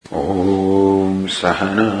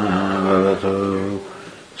सहना भवतु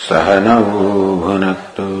सहनौ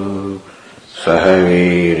भुनक्तु सह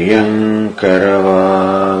वीर्यम्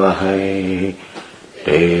करवावहै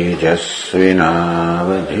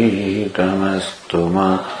तेजस्विनावधीतमस्तु मा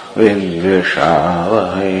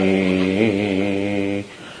विद्विषावहै।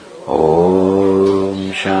 ॐ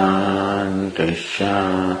शान्ति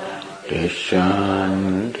शान्ति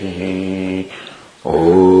शान्तिः। ॐ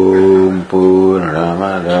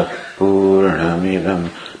पूर्णमदः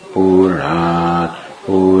पूर्णमिदम् पूर्णात्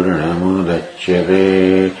पूर्णमुदच्यते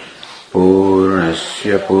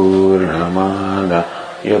पूर्णस्य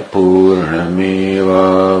पूर्णमादाय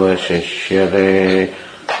पूर्णमेवावशिष्यते।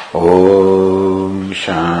 ॐ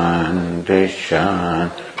शान्ति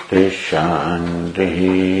शान्ति शान्तिः।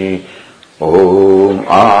 ॐ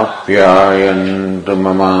आप्यायन्तु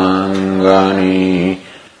ममाङ्गानि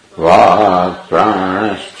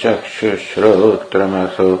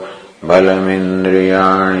वाक्प्राणश्चक्षुश्रोत्रमसो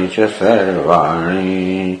बलमिन्द्रियाणि च सर्वाणि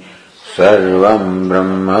सर्वम्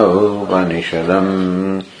ब्रह्म उपनिषदम्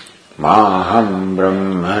माहम्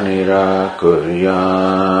ब्रह्म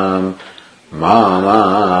निराकुर्याम् मा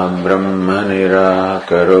ब्रह्म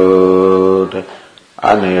निराकरोत्।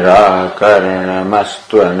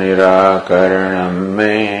 अनिराकरणमस्तु अनिराकरणम्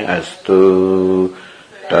मे अस्तु।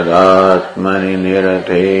 तदात्मनि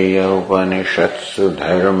निरतेय उपनिषत्सु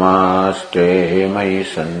धर्मास्ते मयि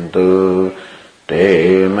सन्तु ते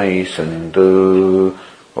मयि सन्तु।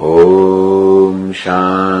 ॐ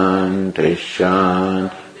शान्ति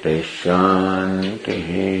शान्ति शान्तिः।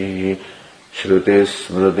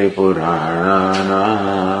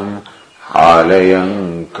 श्रुतिस्मृतिपुराणानाम् आलयम्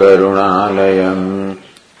करुणालयम्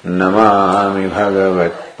नमामि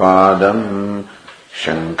भगवत्पादम्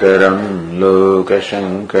शङ्करम्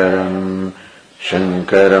लोकशङ्करम्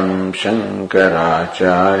शङ्करम्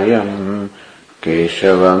शङ्कराचार्यम्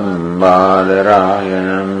केशवम्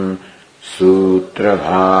बादरायणम्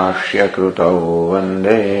सूत्रभाष्यकृतौ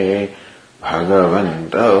वन्दे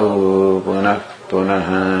भगवन्तौ पुनः पुनः।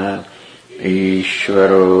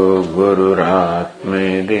 ईश्वरो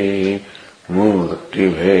गुरुरात्मेति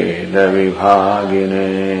मूर्तिभेदविभागिने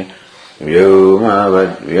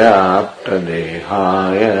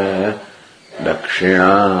व्योमवद्व्याप्तदेहाय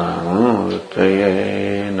दक्षिणामूर्तये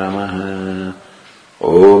नमः।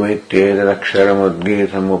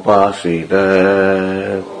 ओमित्येतदक्षरमुद्गीतमुपासीत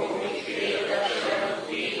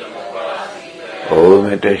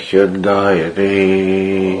ओमिति ह्युद्गायते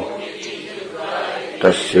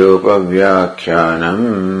तस्योपव्याख्यानम्।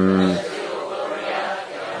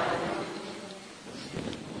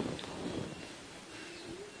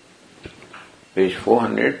 Page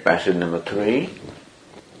 400, passage number 3.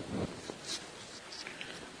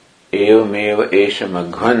 एवमेव एष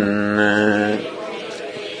मघ्वन्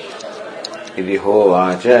इति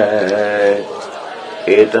होवाच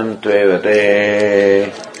एतम् त्वेव ते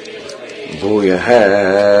भूयः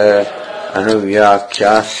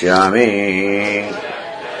अनुव्याख्यास्यामि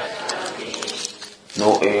नो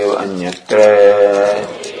एव अन्यत्र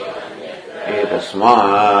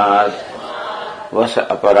एतस्मात् वस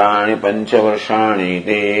अपराणि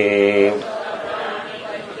पञ्चवर्षाणीति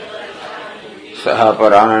सः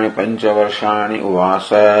अपराणि पञ्चवर्षाणि उवास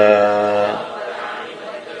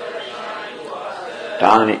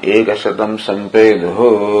तानि 100 सम्पेदुः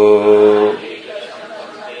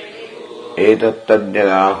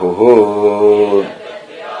एतत्तद्यदाहुः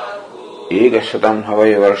 100 ह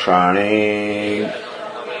वै वर्षाणि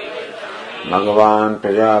भगवान्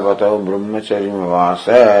प्रजापतौ ब्रह्मचर्यमुवास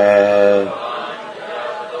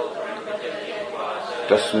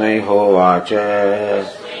तस्मै होवाच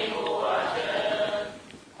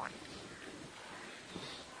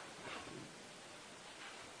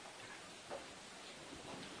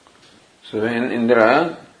So when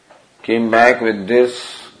Indra came back with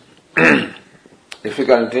this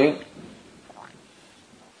difficulty,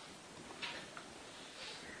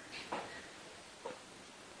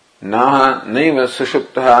 naiva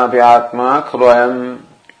sushuptaha api atma khaloyam,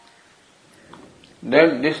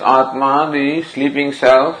 that this atma, the sleeping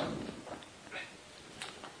self,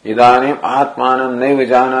 idanim atmanam naiva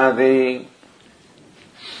janati,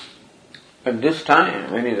 at this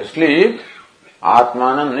time when he is asleep,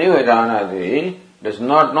 atmanam naiva janati, does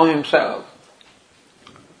not know himself.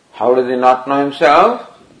 How does he not know himself?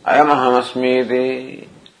 Ayam ahamasmiti,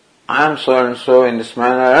 I am so and so in this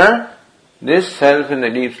manner. This self in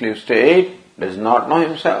the deep sleep state does not know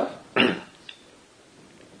himself.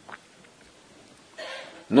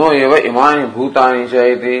 No eva imani bhutani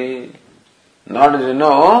chaiti, nor does he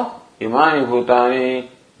know imani bhutani,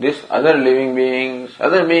 this other living beings,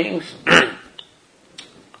 other beings.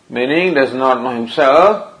 Meaning does not know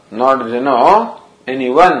himself, nor does he know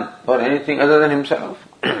anyone or anything other than himself.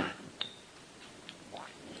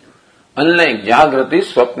 Unlike Jagrati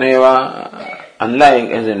Swapneva, unlike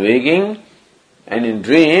as in waking and in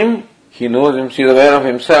dream, he knows himself, he is aware of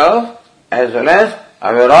himself as well as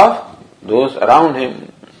aware of those around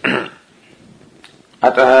him.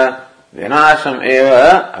 Atah vinasham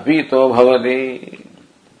eva apito bhavati.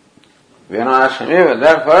 Vinasham eva,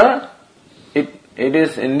 therefore, it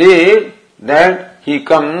is indeed that he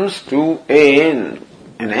comes to an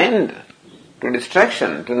end, to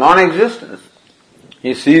distraction, to non-existence.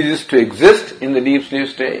 He ceases to exist in the deep sleep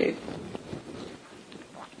state.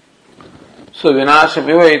 So vinasham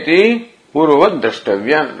eva iti purvat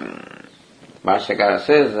drashtavyam. Bhashyakara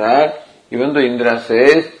says that even though Indra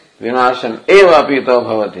says vinasham eva apito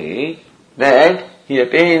bhavati, that he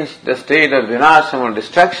attains the state of vinasham or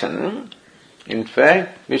destruction, in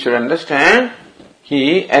fact, we should understand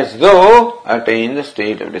he as though attained the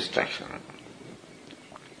state of destruction.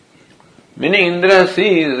 Meaning Indra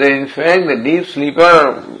sees that in fact the deep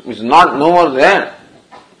sleeper is not no more there.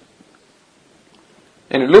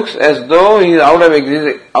 And it looks as though he is out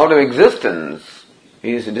of existence.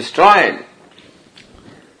 He is destroyed.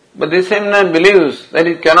 But the same man believes that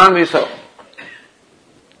it cannot be so.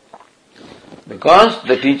 Because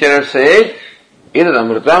the teacher has said, Etad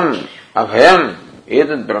amritam, abhayam,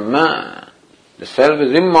 etad brahma. The self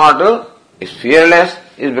is immortal, is fearless,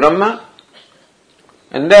 is Brahma.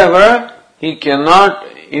 And therefore, he cannot,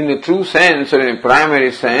 in the true sense or in the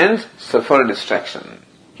primary sense, suffer distraction.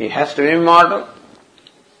 He has to be immortal.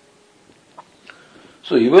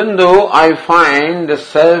 So even though I find the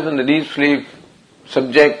self in the deep sleep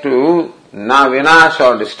subject to vinash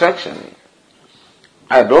or destruction,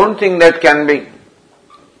 I don't think that can be.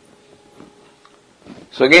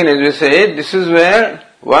 So again, as we say, this is where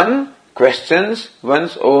one questions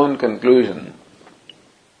one's own conclusion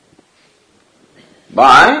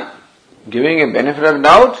by giving a benefit of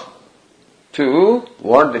doubt to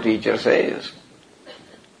what the teacher says.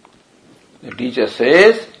 The teacher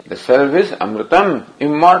says the self is amritam,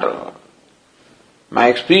 immortal. My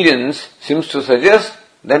experience seems to suggest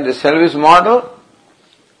that the self is mortal.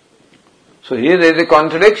 So here there is a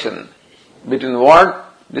contradiction between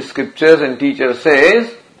what the scriptures and teacher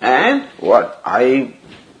says and what I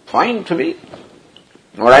find to be,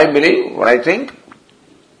 what I believe, what I think.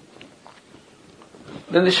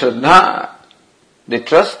 Then the Shraddha, the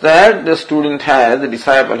trust that the student has, the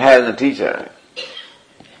disciple has, the teacher,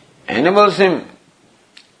 enables him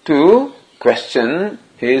to question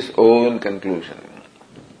his own conclusion,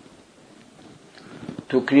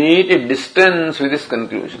 to create a distance with his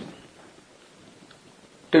conclusion,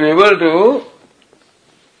 to be able to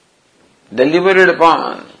deliberate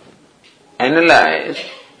upon, analyze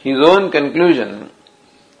his own conclusion,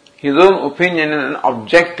 his own opinion in an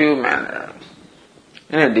objective manner,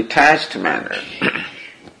 in a detached manner,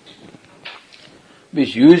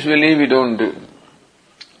 which usually we don't do.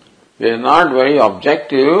 We are not very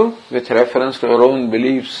objective with reference to our own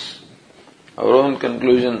beliefs, our own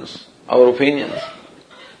conclusions, our opinions.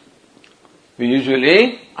 We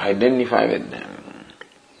usually identify with them.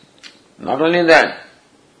 Not only that,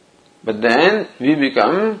 but then we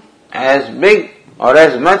become as big or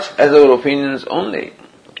as much as our opinions only.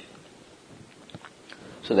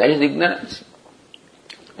 So that is ignorance.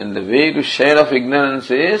 And the way to shed off ignorance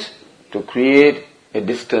is to create a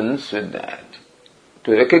distance with that,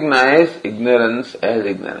 to recognize ignorance as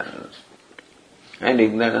ignorance. And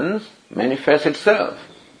ignorance manifests itself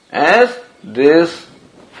as these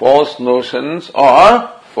false notions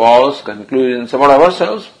or false conclusions about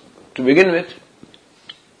ourselves to begin with,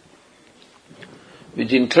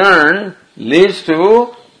 which in turn leads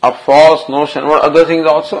to a false notion about other things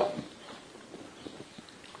also.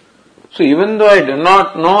 So even though I do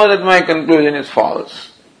not know that my conclusion is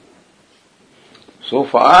false, so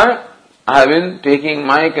far I have been taking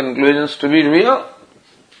my conclusions to be real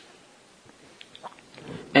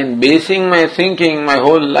and basing my thinking, my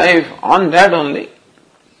whole life on that only.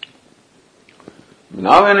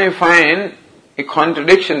 Now when I find a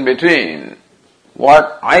contradiction between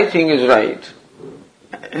what I think is right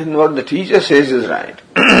and what the teacher says is right,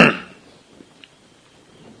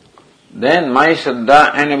 then my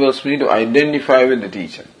Shraddha enables me to identify with the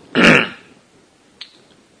teacher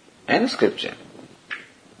and scripture.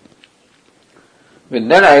 With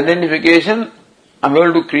that identification, I am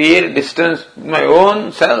able to create a distance with my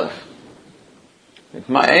own self, with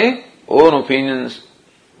my own opinions,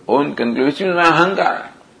 own conclusions, which is my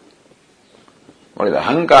ahankara. What is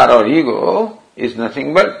ahankara or ego is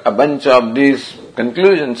nothing but a bunch of these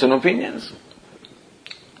conclusions and opinions,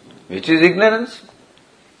 which is ignorance.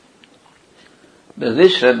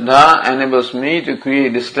 This Shraddha enables me to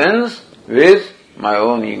create distance with my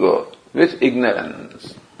own ego, with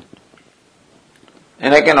ignorance.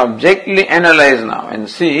 And I can objectively analyze now and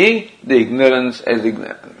see the ignorance as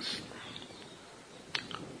ignorance.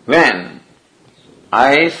 When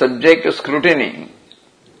I subject to scrutiny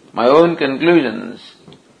my own conclusions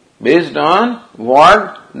based on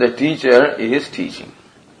what the teacher is teaching.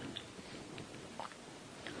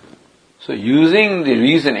 So using the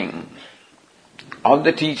reasoning of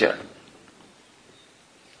the teacher,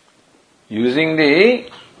 using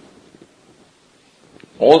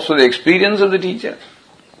also the experience of the teacher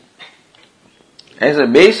as a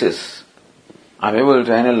basis, I am able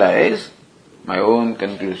to analyze my own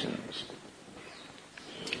conclusions.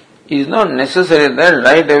 It is not necessary that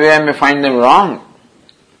right away I may find them wrong.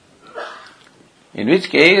 In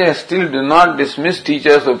which case I still do not dismiss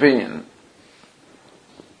teacher's opinion.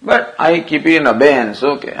 But I keep it in abeyance.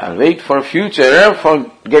 Okay, I'll wait for future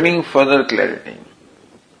for getting further clarity.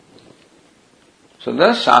 So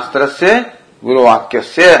thus Shastrasya Guru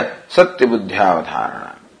Vakyasya Satya Buddhya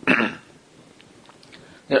Avadharana.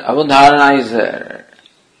 The avadharana is there.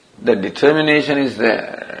 The determination is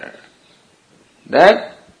there.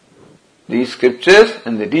 That these scriptures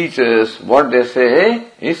and the teachers, what they say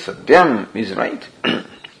is satyam, is right.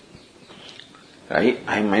 Right?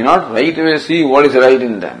 I may not right away see what is right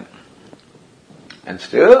in them. And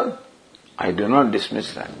still, I do not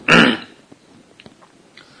dismiss them.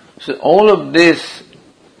 So all of this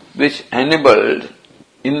which enabled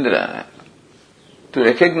Indra to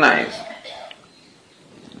recognize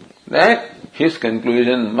that his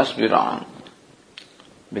conclusion must be wrong.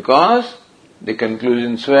 Because the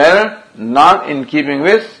conclusions were not in keeping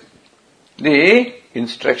with the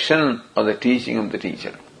instruction or the teaching of the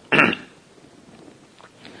teacher.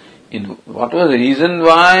 What was the reason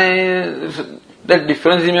why that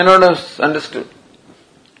difference he may not have understood?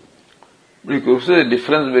 Because the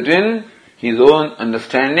difference between his own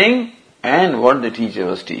understanding and what the teacher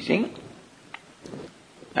was teaching,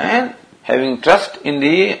 and having trust in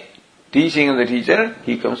the teaching of the teacher,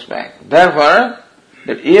 he comes back. Therefore,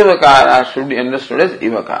 that evakara should be understood as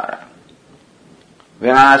evakara.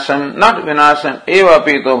 Vinasham, not vinasham eva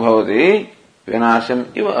apito bhavati,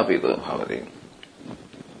 vinasham eva apito bhavati.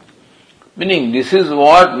 Meaning, this is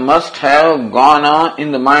what must have gone on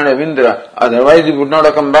in the mind of Indra, otherwise he would not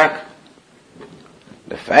have come back.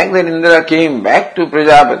 The fact that Indra came back to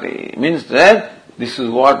Prajapati means that this is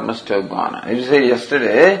what must have gone on. As you said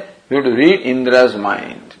yesterday, you have to read Indra's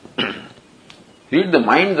mind. Read the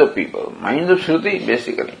minds of people, minds of Shruti,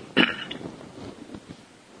 basically.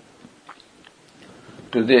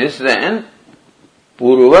 To this then,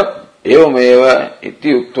 Puruvat evameva iti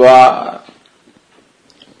uktva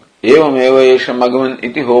evameva yesham agavan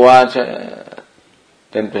iti hovacha.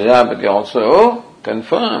 Then Prajapati also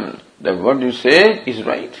confirmed that what you say is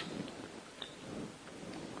right.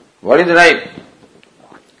 What is right?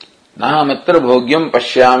 Nahamatra bhogyam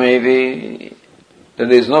pashyamedi. That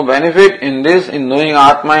there is no benefit in this, in knowing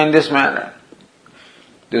Atma in this manner.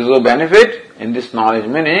 There is no benefit in this knowledge,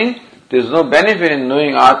 meaning there is no benefit in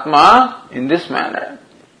knowing Atma in this manner.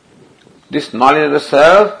 This knowledge of the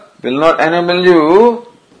self will not enable you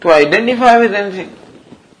to identify with anything.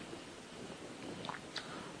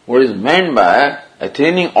 What is meant by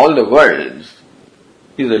attaining all the worlds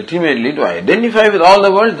is ultimately to identify with all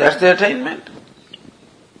the worlds. That's the attainment.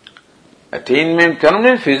 Attainment comes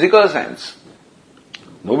in physical sense.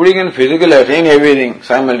 Nobody can physically attain everything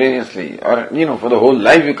simultaneously, or, for the whole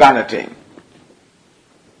life you can't attain.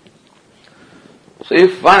 So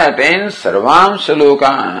if one attains sarvamsha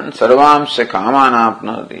lokan, sarvamsha kaman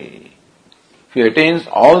apnoti, if he attains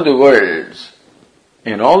all the worlds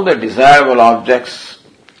and all the desirable objects,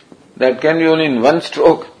 that can be only in one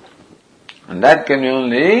stroke. And that can be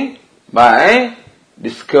only by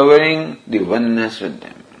discovering the oneness with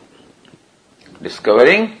them.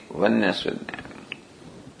 Discovering oneness with them.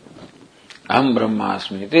 Aham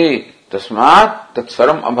brahmasmiti tasmat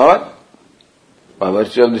tatsaram abhavat. By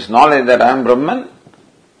virtue of this knowledge that I am Brahman,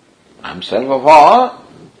 I am self of all,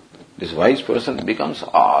 this wise person becomes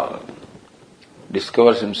all.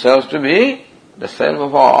 Discovers himself to be the self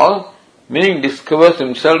of all, meaning discovers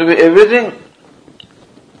himself to be everything.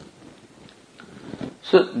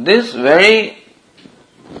 So this the way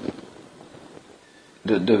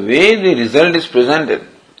the result is presented.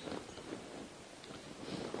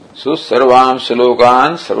 So sarvamsha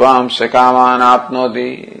lokan, sarvamsha kaman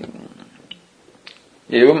apnoti,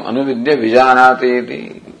 evam anuvidya vijanati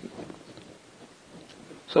iti.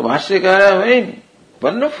 So Bhashyakara very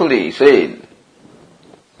wonderfully said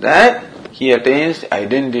that he attains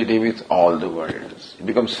identity with all the worlds. He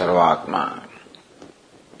becomes Sarvatma.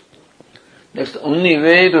 That's the only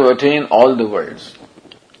way to attain all the worlds.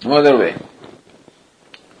 No other way.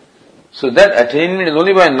 So that attainment is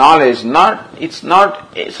only by knowledge, it's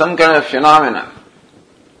not some kind of phenomenon.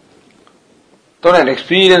 Not an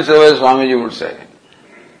experience, as Swamiji would say.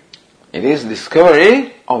 It is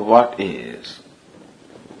discovery of what is.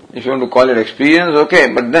 If you want to call it experience,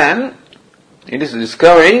 okay, but then it is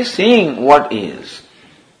discovery, seeing what is.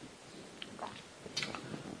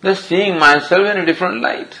 Just seeing myself in a different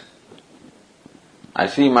light. I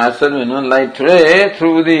see myself in one light today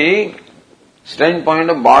through the standpoint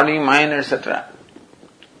of body, mind, etc.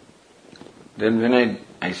 Then when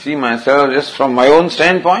I see myself just from my own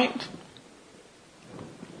standpoint,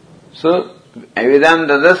 so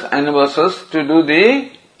Vedanta thus enables us to do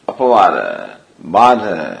the apavada,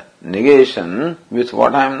 badha, negation with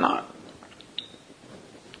what I am not.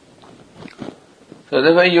 So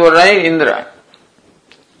therefore you are right, Indra,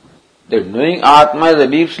 that knowing Atma is a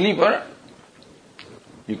deep sleeper,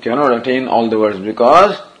 you cannot attain all the worlds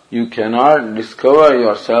because you cannot discover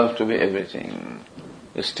yourself to be everything.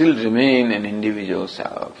 You still remain an individual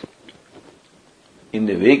self. In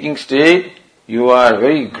the waking state, you are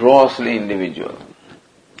very grossly individual.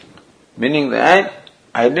 Meaning that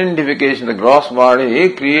identification of the gross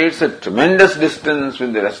body creates a tremendous distance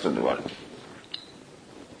with the rest of the world.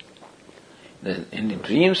 In the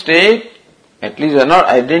dream state, at least you are not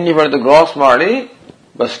identified the gross body,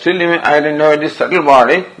 but still you may identify the subtle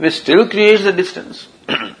body, which still creates a distance.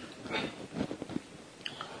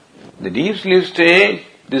 The deep sleep state,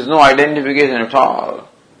 there is no identification at all.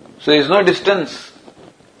 So there is no distance.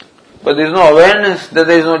 But there is no awareness that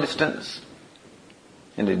there is no distance.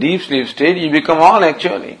 In the deep sleep state, you become all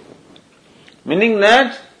actually. Meaning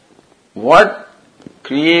that what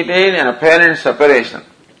created an apparent separation,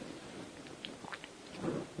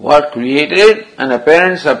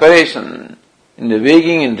 in the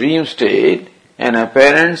waking and dream state, an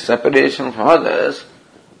apparent separation from others,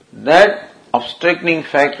 that obstructing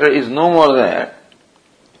factor is no more there.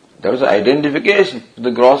 There was identification with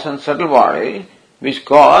the gross and subtle body, which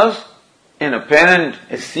caused an apparent,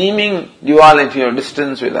 a seeming duality or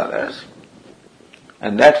distance with others.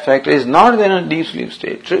 And that factor is not there in a deep sleep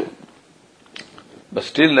state, true. But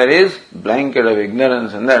still there is blanket of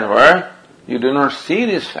ignorance, and therefore you do not see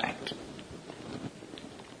this fact.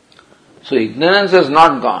 So ignorance has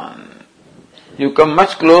not gone. You come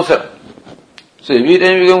much closer. So every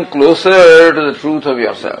time you come closer to the truth of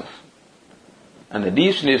yourself. And the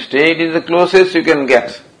deep sleep state is the closest you can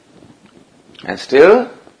get. And still,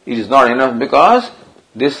 it is not enough because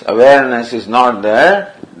this awareness is not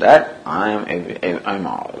there that I am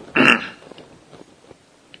all.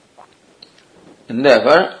 And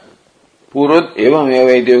therefore, Purud evam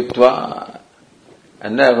eva iti uktva.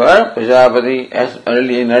 And therefore, Prajapati, as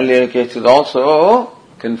in earlier cases also,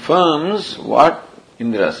 confirms what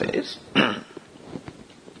Indra says.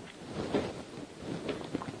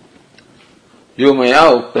 Yo maya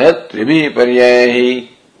uprat tribhi paryahi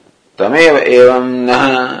tameva evam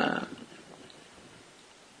naha.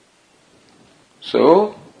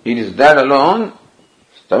 So, it is that alone,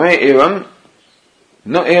 tame evam,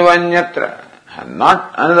 no evanyatra,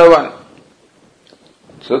 not another one.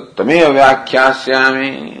 So, tameva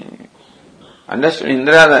vyakhyāsyāmi. Understand,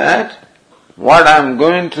 Indra, that what I am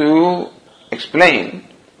going to explain,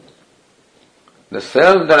 the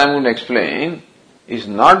self that I am going to explain, is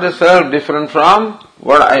not the self different from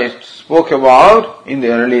what I spoke about in the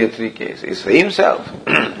earlier three cases. It's the same self.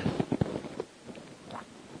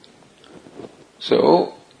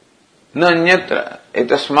 So, nanyatra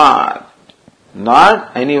etasmāt,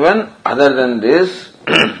 not anyone other than this,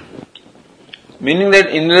 meaning that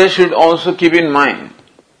Indra should also keep in mind,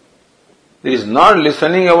 there is not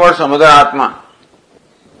listening about some other Atma.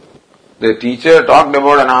 The teacher talked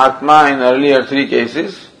about an Atma in earlier three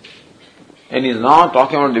cases, and is now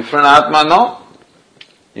talking about different Atma. No,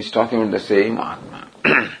 he is talking about the same Atma.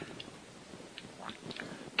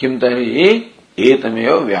 Kim tari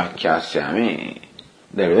etameva vyakhyāsyāmi.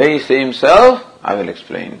 The very same self I will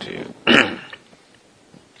explain to you.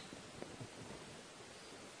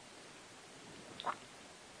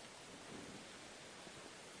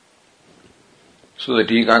 So the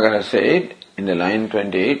Tikakara said in the line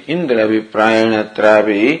 28, Indra viprayana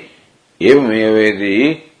trapi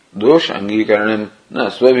evamevedi dosh angikaranam na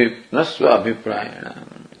swabhiprayana.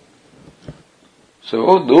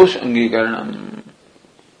 So dosh angikaranam.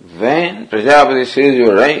 When Prajapati says you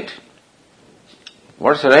are right,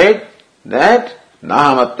 what's right? That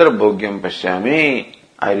nahamatra bhogyam pashyami.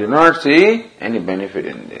 I do not see any benefit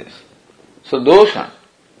in this. So dosha,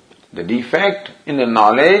 the defect in the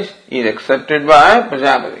knowledge, is accepted by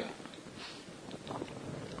Prajapati.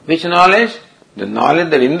 Which knowledge? The knowledge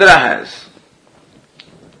that Indra has.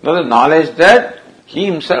 Not the knowledge that he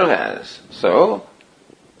himself has. So,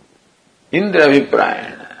 Indra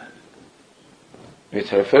Viprayana.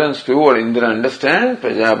 With reference to what Indra understands,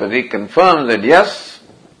 Prajapati confirms that yes,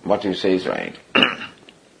 what you say is right.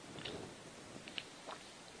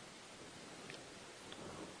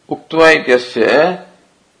 Uktva ityasya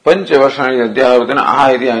panchavarshani adhyavartana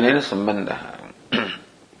aha iti anena sambandha.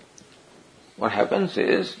 What happens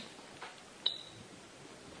is,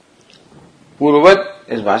 Purvat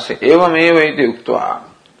is Bhasya, evam eva iti uktva.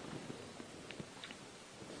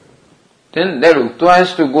 Then that uktva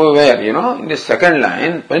has to go where? In the second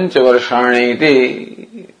line, panchavarshani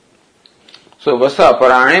iti. So, vasa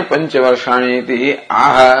aparane panchavarshani iti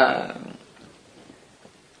aha.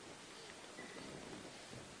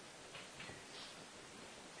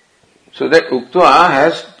 So that uktva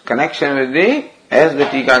has connection with the, as the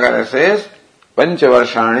Tikakara says,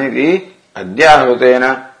 panchavarshani iti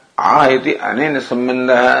adhyahrutena aha iti anena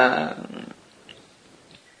sambandha.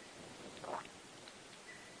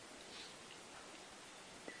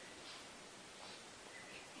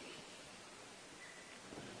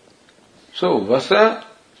 So, vasa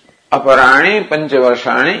aparani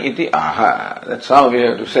panchavarshani iti aha. That's how we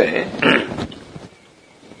have to say.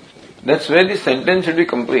 That's where the sentence should be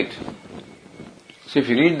complete. So if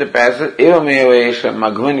you read the passage, evam eva esha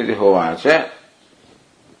maghvan iti hovacha,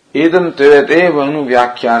 edam tvete vanu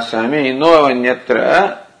vyakhyasami no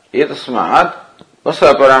avanyatra etasmat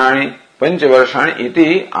vasa aparani panchavarshani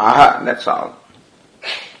iti aha. That's all.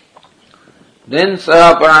 Then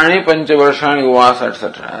sa aparani panchavarshani uvasa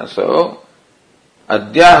etc. So,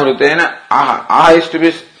 adhyahrutena aha. Aha is to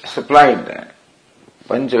be supplied there.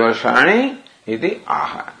 Panchavarshani iti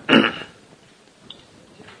aha.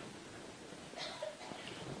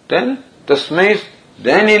 Then tasmai,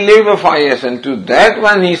 then he lived for 5 years, and to that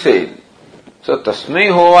one he said. So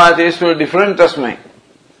tasmai hovat is to a different tasmai.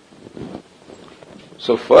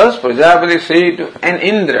 So first Prajapati said to an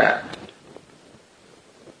Indra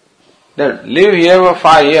that live here for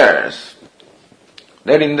 5 years.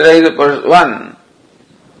 That Indra is the one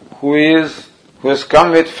who has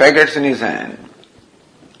come with faggots in his hand.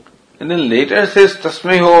 And then later says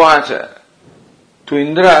tasmai hovacha. To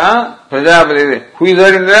Indra, Prajapati, who is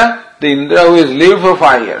that Indra? The Indra who has lived for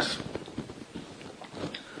 5 years.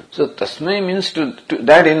 So tasmai means to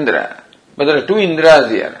that Indra. But there are two Indras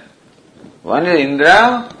here. One is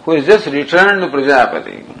Indra who has just returned to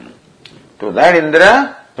Prajapati. To that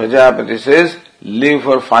Indra, Prajapati says, live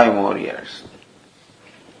for 5 more years.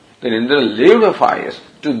 Then Indra lived for 5 years.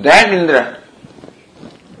 To that Indra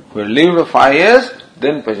who lived for 5 years,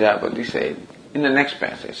 then Prajapati said in the next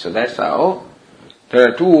passage. So that's how there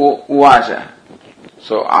are two uvacha.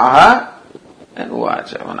 So aha and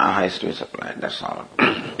uvacha. One aha is to be supplied. That's all.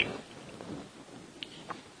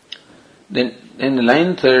 Then in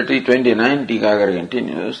line 29, Tikakara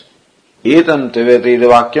continues, etam tveveti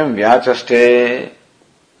vakyam vyachaste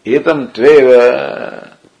etam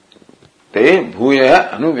tveva te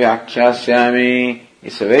bhuya anuvyakhyasami.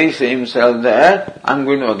 It's the very same self that I'm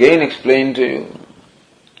going to again explain to you.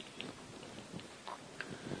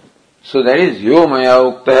 So that is yo maya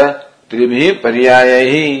ukta tribhi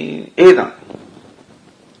paryayahi etam.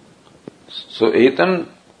 So etam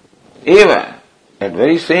eva, that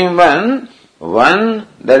very same one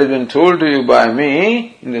that has been told to you by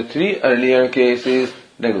me in the 3 earlier cases,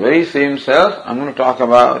 that very same self I'm going to talk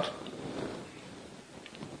about.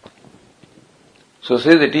 So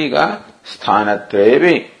says the Tika,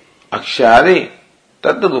 sthanatrevi akshadi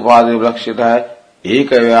tattad upadi vilakshita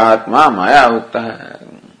ekavya maya ukta.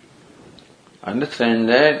 Understand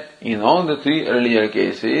that in all the 3 earlier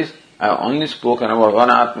cases, I have only spoken about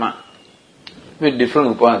one Atma with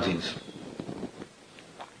different upadhis.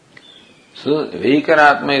 So,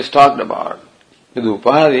 Veikara Atma is talked about with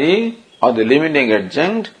upadhi or the limiting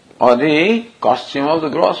adjunct or the costume of the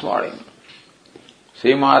gross body.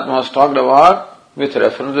 Same Atma was talked about with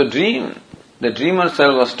reference to the dream. The dreamer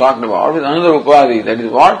self was talked about with another upadhi, that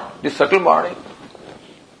is what? The subtle body.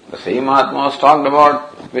 The same Atma was talked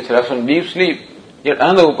about with reference to deep sleep. Yet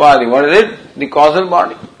another upadhi, what is it? The causal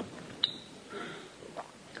body.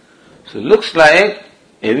 So it looks like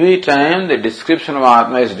every time the description of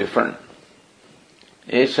Atma is different.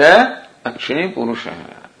 Esha akshini purusha.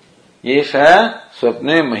 Esha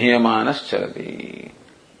swapne mahiyamanas charati.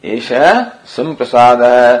 Esha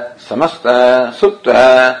samprasada samasta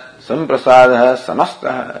supta samprasada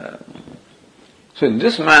samasta. So in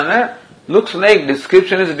this manner, looks like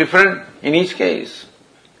description is different in each case.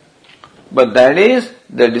 But that is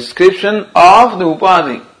the description of the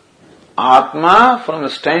upadhi. Atma from the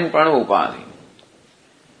standpoint of upadhi.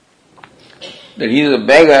 that he is a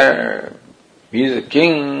beggar, he is a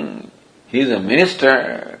king, he is a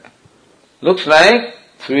minister. Looks like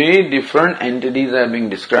three different entities are being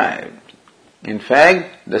described. In fact,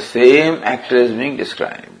 the same actor is being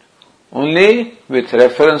described, only with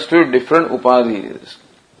reference to different upadhis.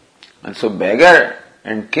 And so beggar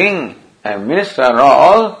and king and minister are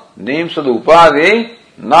all names of the upadhi,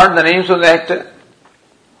 not the names of the actor.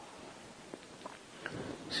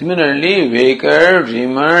 Similarly, waker,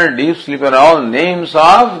 dreamer, deep sleeper are all names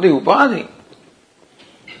of the upadhi.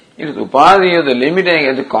 It is upadhi of the limiting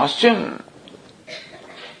of the costume,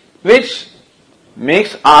 which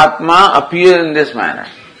makes Atma appear in this manner.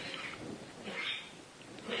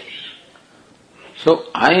 So,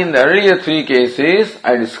 in the earlier three cases,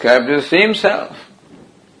 I described the same self.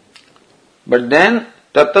 But then,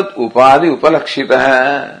 tatat upadhi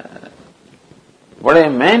upalakshita. What I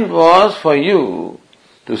meant was for you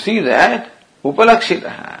to see that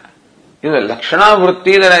upalakshita is a lakshana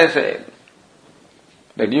vritti that I said.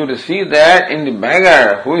 That you to see that in the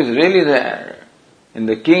beggar who is really there, in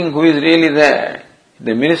the king who is really there,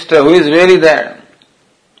 the minister who is really there.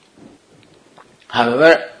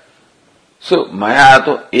 However, so maya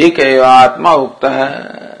to ekaiva atma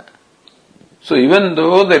ukta. So even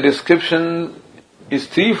though the description is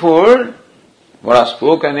threefold, what I've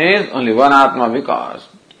spoken is only one atma, because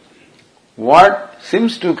what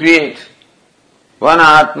seems to create one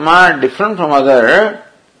atma different from other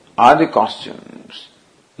are the costumes.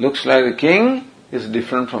 Looks like the king is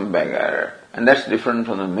different from beggar, and that's different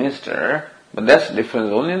from the minister, but that's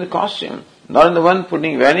different only in the costume, not in the one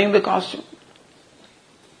wearing the costume.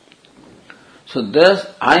 So thus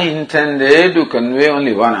I intended to convey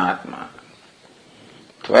only one atma.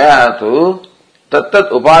 Tvaya tu tattat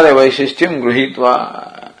upadhi vaishishtyam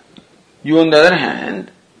gruhitva. You on the other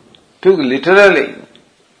hand took literally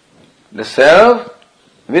the self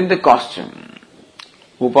with the costume.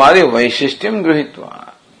 Upadhi vaishishtyam gruhitva.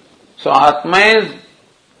 So Atma is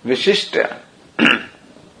Vishishta,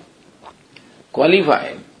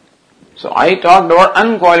 qualified. So I talked about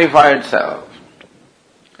unqualified self.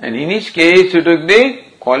 And in each case you took the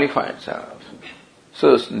qualified self.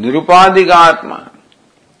 So Nirupadhika Atma.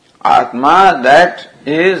 Atma that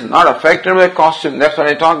is not affected by costume, that's what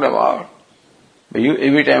I talked about. But you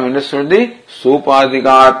every time understood the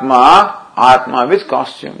Sopadhika Atma, Atma with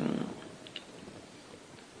costume.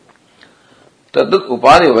 Tatat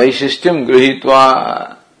upadhi vaishishtyam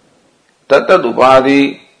grihitva tatat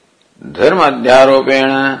upadhi dharma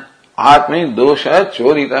adhyaropena atmani dosha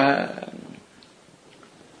chorita.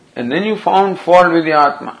 And then you found fault with the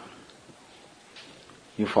Atma.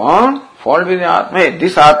 You found fault with the Atma. Hey,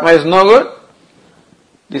 this Atma is no good.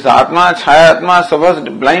 This Atma, Chaya Atma, suffers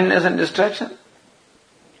blindness and distraction.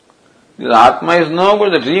 This Atma is no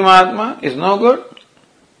good. The dream Atma is no good.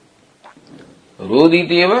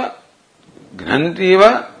 Roditiva,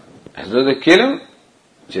 Ghantiva, as though they kill him,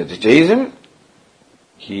 they chase him.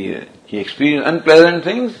 He experiences unpleasant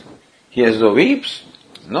things. He as though weeps.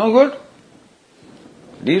 No good.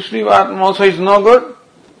 Deep sleep Atma also is no good.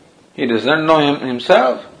 He does not know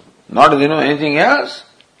himself, nor does he know anything else,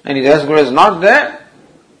 and he is as good as not there.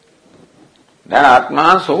 That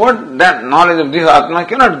Atma, so what? That knowledge of this Atma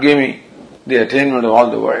cannot give me the attainment of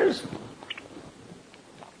all the worlds.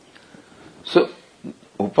 So,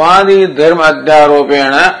 Upadhi dharma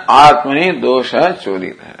adhyaropena atmani dosha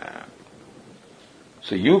chodita.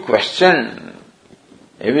 So you question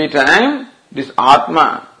every time this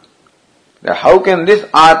Atma, that how can this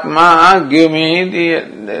Atma give me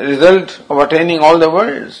the result of attaining all the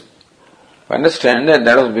worlds? Understand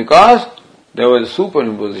that was because there was a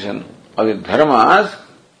superimposition of the dharmas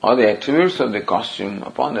or the attributes of the costume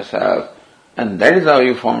upon the self, and that is how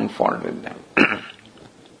you found fault with them.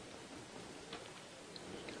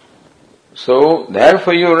 So,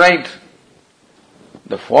 therefore you are right.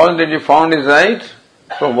 The fault that you found is right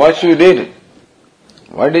from what you did.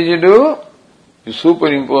 What did you do? You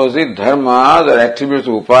superimpose the dharma, the attributes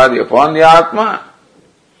of upadhi upon the Atma.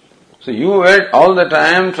 So you were all the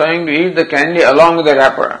time trying to eat the candy along with the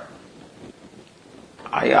wrapper.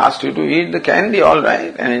 I asked you to eat the candy, all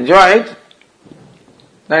right, and enjoy it.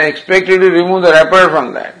 Then I expected you to remove the wrapper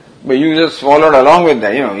from that. But you just swallowed along with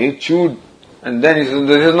that, you chewed. And then he says,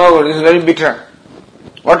 this is no good, this is very bitter.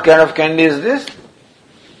 What kind of candy is this?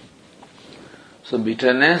 So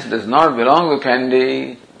bitterness does not belong to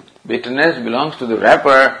candy. Bitterness belongs to the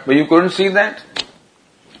wrapper, but you couldn't see that.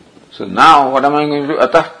 So now, what am I going to do?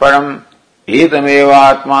 Atah param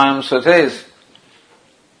etameva atmanam sates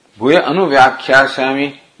bhuya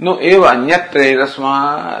anuvyakhyasami no eva anyatre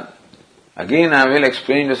tasmat. Again I will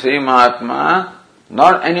explain the same Atma,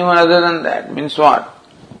 not anyone other than that. Means what?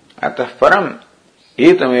 Atah param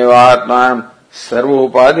Etameva Atman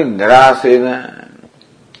Sarvopadi Nirasena.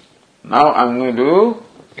 Now I'm going to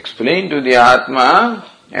explain to the Atma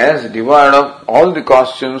as devoid of all the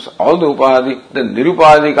costumes, all the upadi, the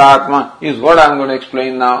nirupadik Atma is what I'm going to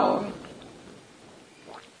explain now.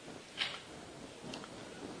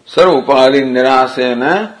 Sarva upadi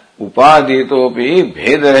nirasena upaditopi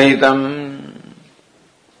bhedarahitam.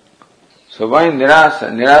 So by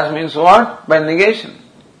niras means what? By negation.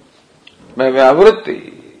 By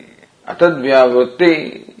vyavrutti. Atad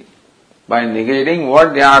vyavrutti. By negating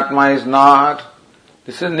what the Atma is not.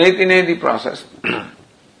 This is neti process.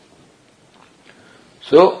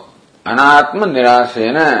 So, anatma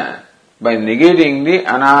nirasena, by negating the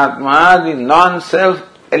anatma, the non-self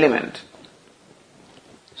element.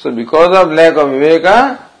 So because of lack of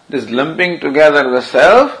viveka, this lumping together the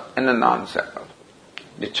self and the non-self.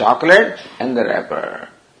 The chocolate and the wrapper.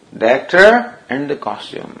 The actor and the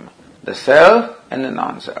costume. The self and the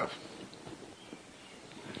non-self.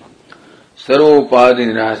 Sarvopadi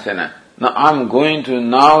nirasena. Now I'm going to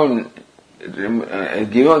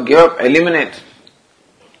give up, eliminate.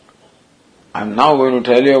 I'm now going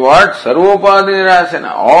to tell you what? Sarvopadi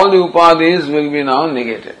nirasena. All the upadis will be now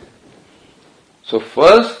negated. So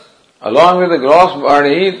first, along with the gross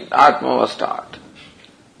body, Atma was start.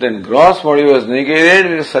 Then gross body was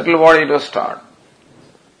negated, with subtle body it was start.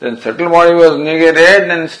 Then subtle body was negated,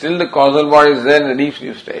 then still the causal body is there in the deep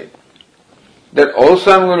sleep state. That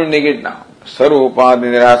also I'm going to negate now. Sarvopadi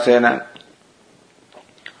nirasena.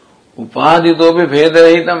 Upaditopi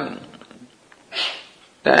bhedarahitam.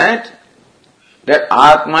 That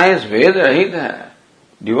Atma is Vedarahita,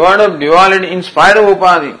 devoid of duality in spite of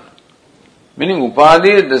Upadi. Meaning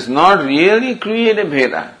Upadi does not really create a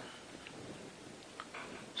Bheda.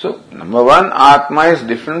 So, number one, Atma is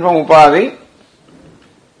different from Upadi,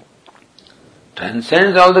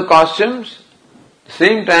 transcends all the costumes. At the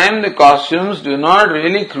same time, the costumes do not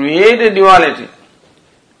really create a duality.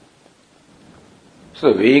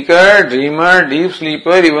 So, waker, dreamer, deep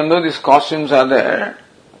sleeper, even though these costumes are there,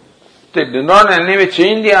 they do not in any way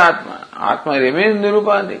change the Atma. Atma remains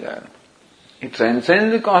nirupadika. It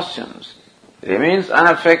transcends the costumes. It remains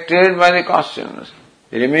unaffected by the costumes.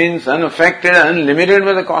 It remains unaffected, unlimited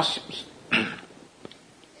by the costumes.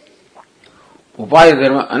 Upaya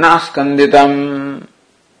dharma anaskanditam.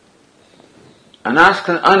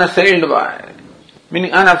 Unassailed by.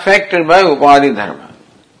 Meaning unaffected by upadi dharma.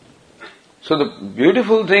 So the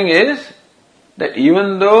beautiful thing is that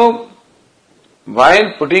even though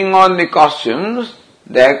while putting on the costumes,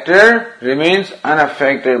 the actor remains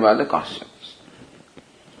unaffected by the costumes.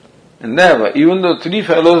 And therefore, even though three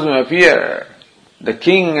fellows may appear, the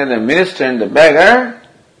king and the minister and the beggar,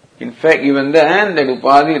 in fact, even then, that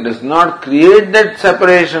upadi does not create that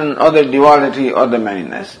separation or the duality or the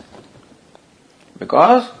manyness.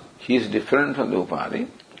 Because he is different from the upadi.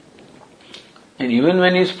 And even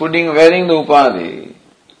when he is wearing the upadi,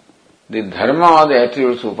 the dharma or the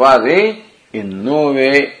attributes upadi in no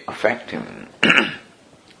way affect him.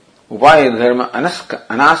 Upaya dharma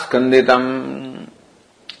anaskanditam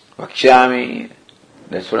vakshyami.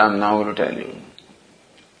 That's what I'm now going to tell you.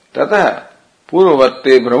 Tata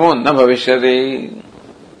purvavatte brahmo na bhavishyate.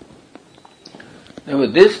 Now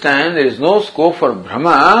this time there is no scope for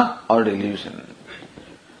Brahma or delusion.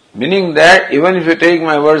 Meaning that even if you take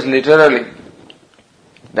my words literally,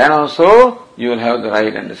 then also you will have the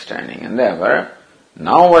right understanding. And therefore,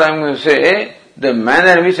 now what I am going to say, the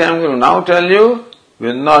manner in which I am going to now tell you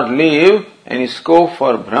will not leave any scope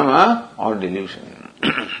for Brahma or delusion.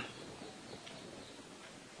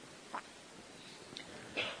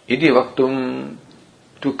 Iti vaktum,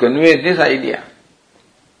 to convey this idea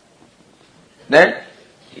that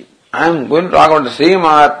I am going to talk about the same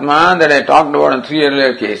Atma that I talked about in 3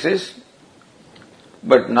 earlier cases,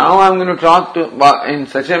 but now I am going to talk in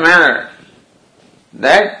such a manner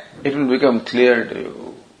that it will become clear to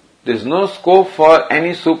you. There is no scope for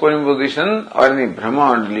any superimposition or any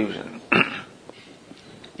Brahma or delusion.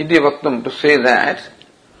 Iti vaktam, to say that,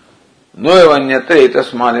 no evanyatra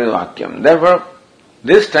etasmadi vakyam. Therefore,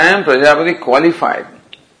 this time Prajapati qualified.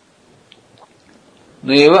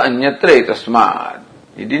 No eva anyatra etasmad.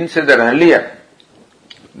 He didn't say that earlier.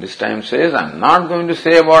 This time says, I am not going to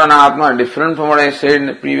say about an Atma different from what I said in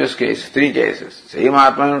the previous case, 3 cases. Same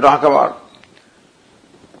Atma you talk about.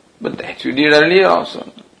 But that you did earlier also.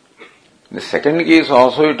 In the second case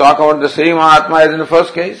also you talk about the same Atma as in the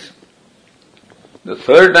first case. The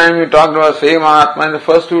third time you talked about the same Atma in the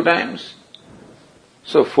first 2 times.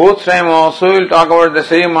 So 4th time also you will talk about the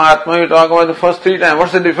same Atma you talk about the first 3 times.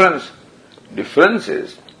 What's the difference? Difference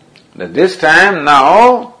is that this time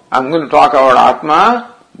now I am going to talk about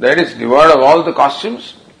Atma that is devoid of all the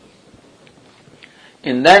costumes.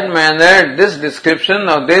 In that manner, this description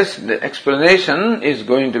of this explanation is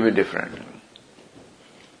going to be different.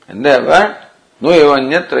 And therefore, no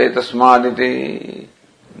evanyatra etasmaditi,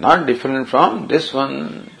 not different from this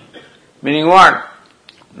one. Meaning what?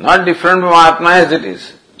 Not different from Atma as it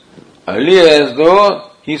is. Earlier, as though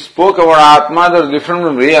he spoke about Atma that was different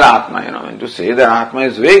from real Atma, and to say that Atma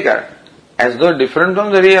is Vaker, as though different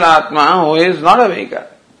from the real Atma who is not a Vaker,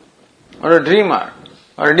 or a dreamer,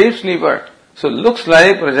 or a deep sleeper. So it looks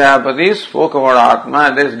like Prajapati spoke about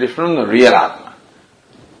Atma that is different from the real Atma.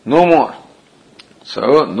 No more. So,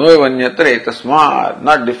 no evanyatra etasmad,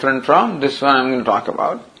 not different from this one I am going to talk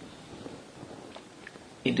about.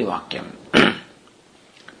 Iti vakyam.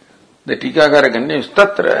 The Tikakara continues,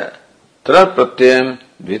 tatra, tral pratyam,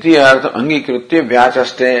 dvitiyartham angikritya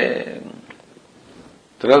vyachaste.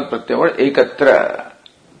 Tral pratyam, what? Ekatra.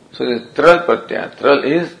 So this tral pratyam, tral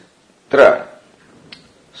is tra.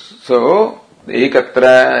 So, the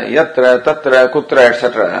ekatra, yatra, tatra, kutra,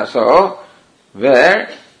 etc. So, where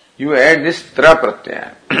you add this tra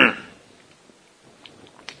pratyam.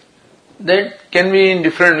 That can be in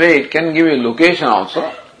different way. It can give you location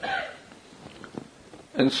also.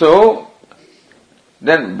 And so,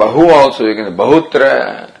 then bahu also, you can say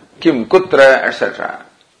bahutra, kim, kutra, etc.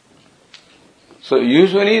 So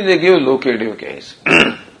usually they give locative case.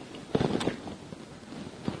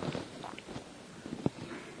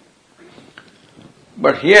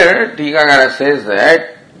 But here, Tikakara says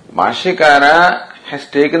that Bhashyakara has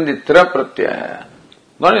taken the tra pratyaya,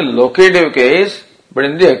 not in locative case, but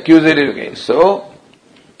in the accusative case. So,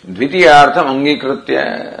 dvitiyartham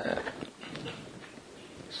angikritya.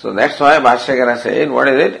 So that's why Bhashyakara said, what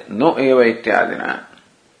is it? No eva ityadina.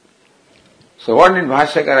 So what did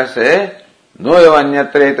Bhashyakara say? No eva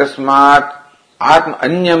anyatra etasmat atma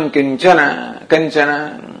anyam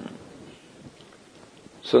kanchana.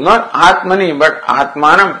 So not atmani, but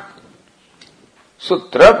atmanam. So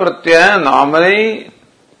tra pratyaya normally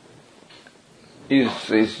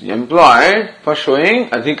is employed for showing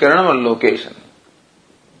adhikaranam or location.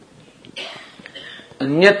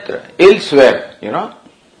 Anyatra, elsewhere,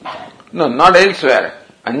 No, not elsewhere.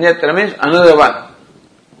 Anyatra means another one.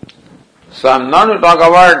 So I'm not going to talk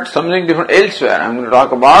about something different elsewhere. I'm going to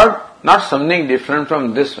talk about not something different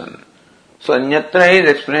from this one. So anyatra is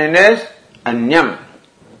explained as anyam.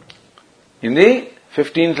 In the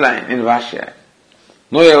 15th line in Bhashya.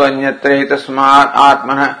 No eva anyatra etasmat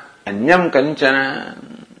atmana anyam kanchana.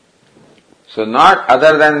 So not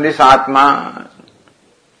other than this atma.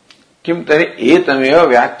 Kim tari etameva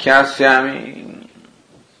vyakhyāsyāmi.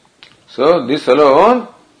 So this alone,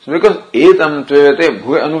 so because etam tvevate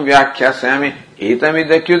bhuve anuvyakhyāsyāmi, etam is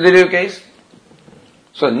the accusative case.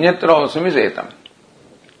 So anyatra also means etam.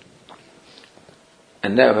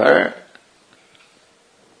 And therefore,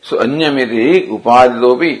 so anyamiti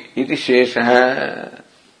upadidopi iti shesha.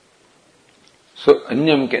 So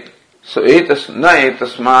anyam ke, so na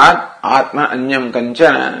etasmat atma anyam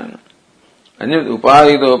kanchana. Anyam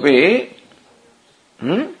upadidopi,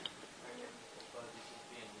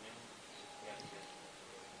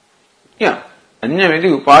 yeah, anyam iti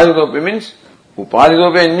upadidopi means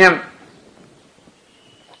upadidopi anyam.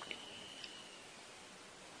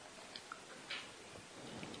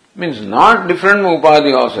 Means not different from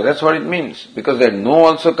upadi also. That's what it means. Because that no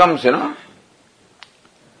also comes,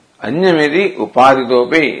 Anyamiti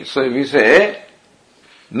upadidopi. So if we say,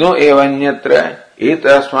 no evanyatra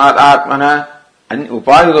etasmat atmana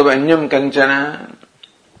upadidopi anyam kanchana,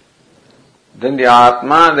 then the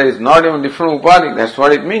atma, there is not even different upadi. That's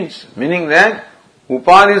what it means. Meaning that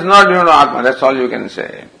upadi is not different from atma. That's all you can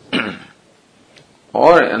say.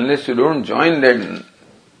 Or unless you don't join that,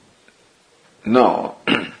 no.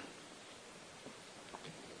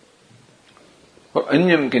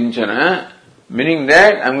 Anyam kinchana, meaning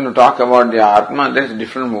that I'm going to talk about the Atma, that's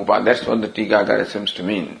different from Upadhi. That's what the Tikakara seems to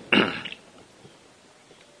mean.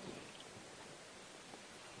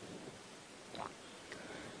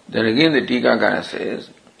 Then again the Tikakara says,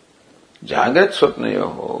 Jagrat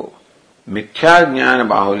Swapnayoho Mithya Jnana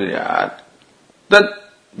Bahulyat Tat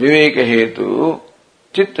Viveka Hetu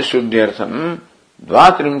Chitta Shuddhyartham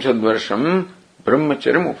Dvatrimshad Varsham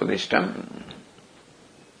Brahmacharim Upadishtam.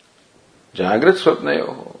 Jagrat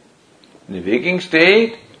Swapnayoho. In the waking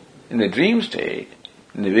state, in the dream state,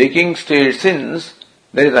 in the waking state since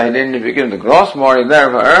there is identification of the gross body,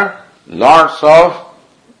 therefore lots of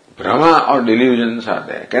Brahma or delusions are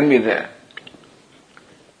there, can be there.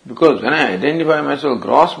 Because when I identify myself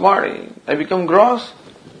gross body, I become gross,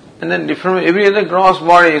 and then different from every other gross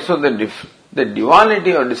body, so the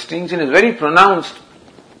duality or distinction is very pronounced.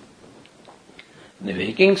 The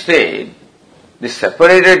waking state, the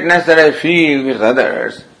separatedness that I feel with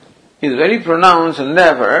others is very pronounced, and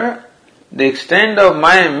therefore the extent of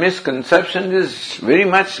my misconception is very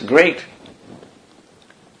much great.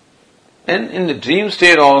 And in the dream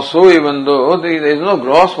state also, even though there is no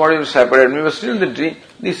gross body to separate me, but still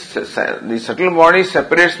the subtle body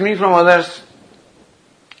separates me from others.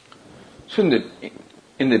 So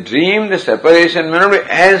in the dream, the separation may not be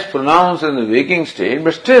as pronounced in the waking state,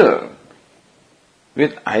 but still,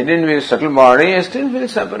 with identity with subtle body, I still feel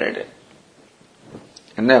separated.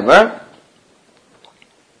 And therefore,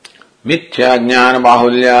 mithya jnana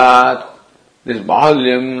bahulyat, this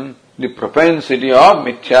bahulyam, the propensity of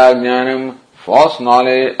mithya jnanam, false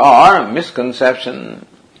knowledge or misconception,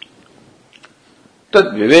 tat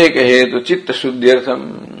viveka hetu chitta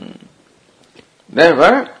shuddhyartham.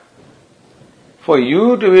 Therefore, for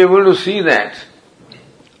you to be able to see that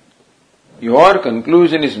your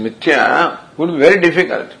conclusion is mithya would be very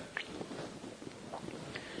difficult.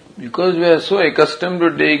 Because we are so accustomed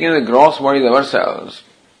to taking the gross bodies ourselves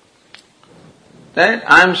that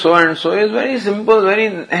I am so and so is very simple,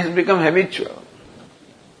 has become habitual.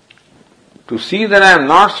 To see that I am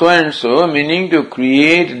not so and so, meaning to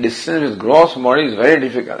create distance with gross body is very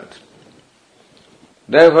difficult.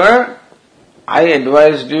 Therefore, I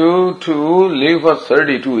advised you to live for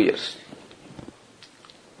 32 years.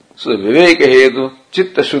 So, viveka hetu,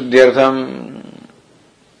 chitta shuddhyartham.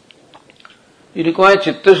 You require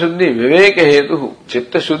chitta shuddhi, viveka hetu.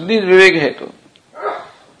 Chitta shuddhi is viveka hetu.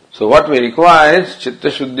 So what we require is chitta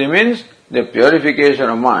shuddhi means the purification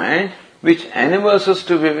of mind which enables us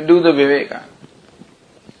to do the viveka.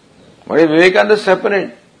 What is viveka? The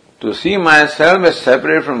separate. To see myself as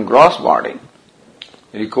separate from gross body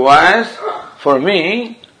requires for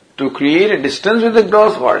me to create a distance with the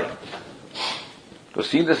gross body. To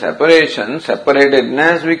see the separation,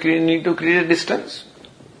 separatedness, we need to create a distance.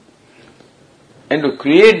 And to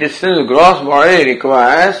create distance with gross body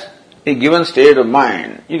requires a given state of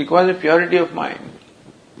mind. It requires a purity of mind.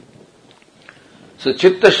 So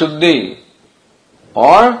chitta shuddhi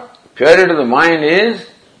or purity of the mind is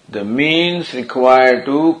the means required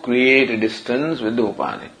to create a distance with the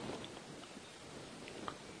upadhi.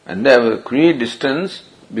 And they will create distance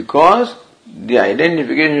because the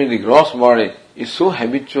identification with the gross body is so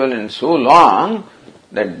habitual and so long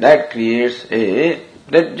that creates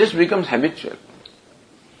that just becomes habitual.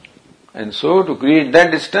 And so to create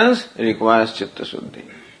that distance requires chitta shuddhi.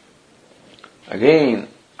 Again,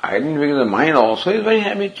 identification of the mind also is very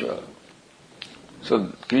habitual.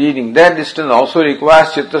 So creating that distance also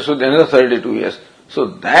requires chitta shuddhi, another 32 years. So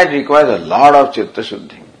that requires a lot of chitta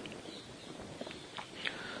shuddhi.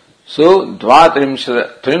 So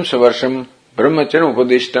trimsha varsham brahmacharya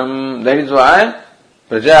upadishtam. That is why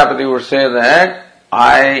Prajapati would say that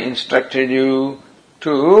I instructed you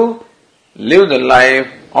to live the life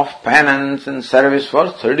of penance and service for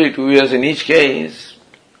 32 years in each case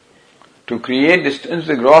to create distance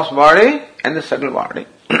with the gross body and the subtle body.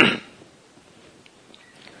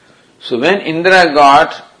 So when Indra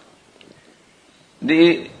got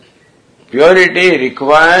the purity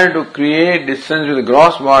required to create distance with the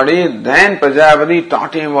gross body, then Prajapati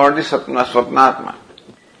taught him about the Swapnatma.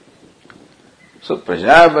 So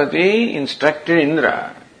Prajapati instructed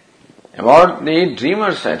Indra about the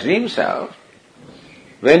dream self.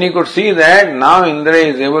 When he could see that, now Indra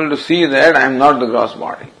is able to see that I am not the gross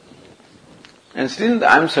body. And still the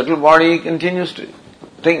I am subtle body continues to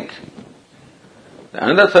think.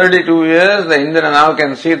 Another 32 years, the Indra now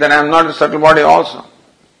can see that I am not the subtle body also.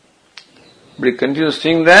 But he continues to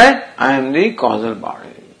think that I am the causal body.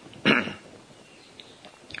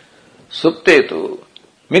 Suptetu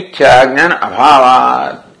mithya jnana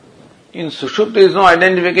abhavat. In Sushupta there is no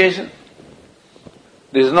identification.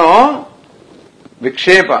 There is no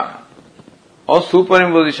vikshepa or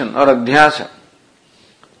superimposition or adhyasa.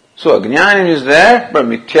 So ajnanam is there, but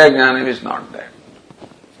mithya jnanam is not there.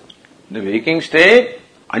 The waking state,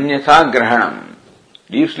 anyatha grahanam.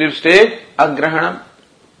 Deep sleep state, agrahanam.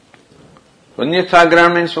 Anyatha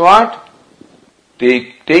grahanam means what?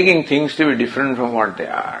 Taking things to be different from what they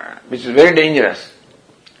are, which is very dangerous.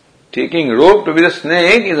 Taking rope to be the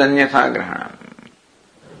snake is anyatha grahanam.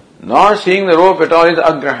 Not seeing the rope at all is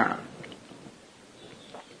agrahanam.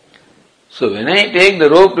 So when I take the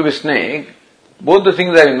rope to be snake, both the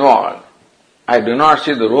things are involved. I do not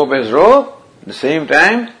see the rope as rope, at the same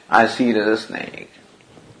time I see it as a snake.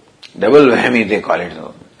 Double whammy they call it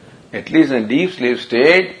so. At least in a deep sleep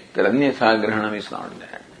state, the anyatha grahanam is not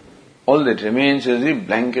there. All that remains is the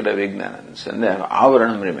blanket of ignorance, and the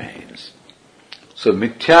avaranam remains. So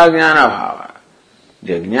mithya jnana bhava.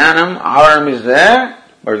 The jnanam, avaranam is there,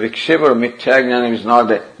 but vikshepa or mithya jnana is not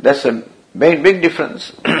there. That's a big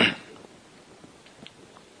difference.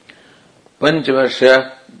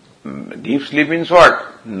 Panchavarsha, deep sleep means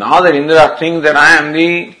what? Now that Indra thinks that I am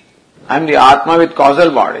the Atma with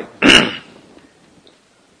causal body.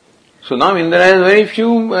 So now Indra has very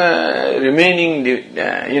few remaining,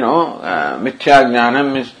 mithya jnana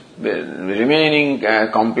means remaining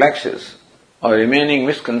complexes or remaining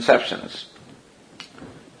misconceptions.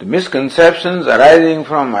 The misconceptions arising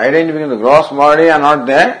from identifying the gross body are not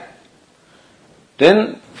there.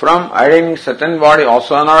 Then from identifying certain body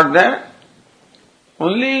also are not there.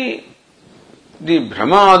 Only the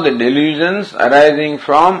Brahma or the delusions arising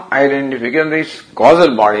from identification of this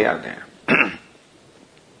causal body are there.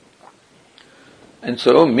 And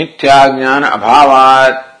so, mithya jnana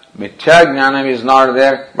abhavat, mithya jnana is not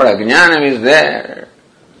there, but ajnanam is there.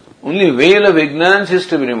 Only veil of ignorance is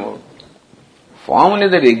to be removed. Formerly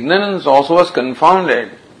that ignorance also was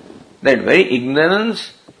confounded. That very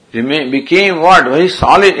ignorance became what? Very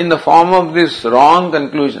solid in the form of these wrong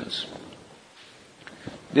conclusions.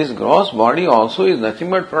 This gross body also is nothing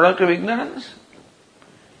but product of ignorance.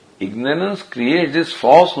 Ignorance creates this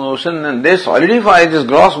false notion and they solidify this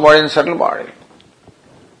gross body and subtle body.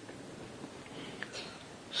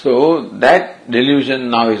 So that delusion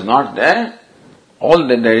now is not there. All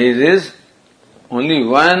that there is only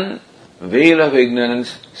one veil of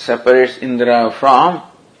ignorance separates Indra from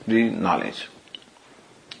the knowledge.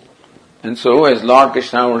 And so as Lord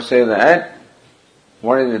Krishna would say that,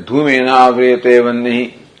 what is it? Dhumena avriyate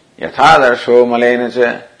vannihi yathadarsho malena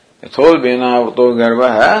cha yatholbena avruto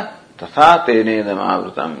garvaha tatha tenedam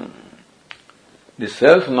avrutam. The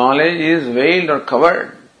self-knowledge is veiled or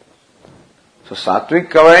covered. So sattvic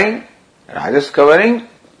covering, rajas covering,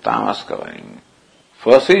 tamas covering.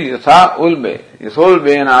 First is yatha ulbe,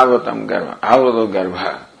 yatholbena avrutam garva, avruto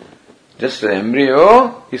garva. Just the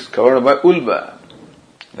embryo is covered by ulba.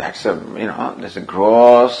 That's a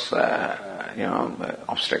gross,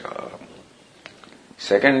 obstacle.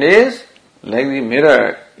 Second is, like the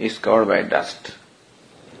mirror is covered by dust.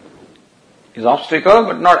 Is obstacle,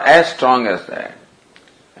 but not as strong as that.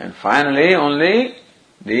 And finally, only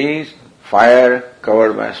the fire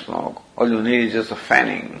covered by smoke. All you need is just a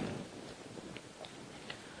fanning.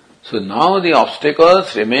 So now the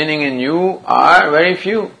obstacles remaining in you are very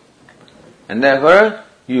few. And therefore,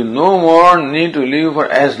 you no more need to live for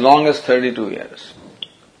as long as 32 years.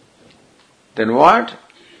 Then what?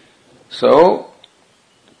 So,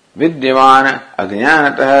 vidyamana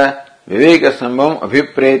ajnanatah viveka sambhavam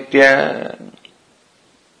abhipretya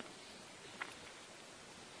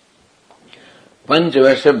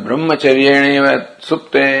panchavarsha brahmacharyeneva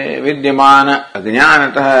supte vidyamana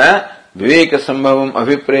ajnanatah viveka sambhavam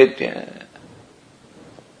abhipretya.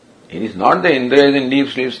 It is not the Indra is in deep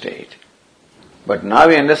sleep state. But now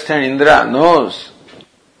we understand Indra knows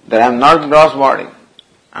that I am not the gross body,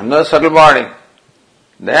 I am not the subtle body,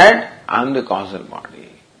 that I am the causal body.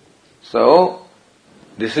 So,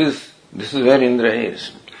 this is where Indra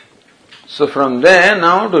is. So from there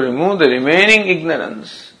now to remove the remaining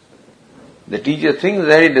ignorance, the teacher thinks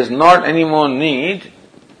that he does not anymore need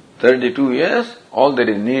 32 years, all that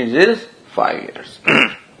he needs is 5 years.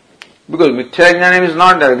 Because mithya jnana is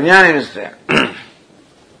not there, jnana is there.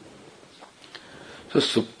 So,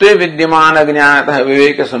 supte vidyamana ajnanatah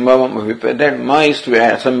viveka sambhavam abhipretya, that ma is to be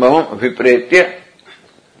sambhavam abhipretya.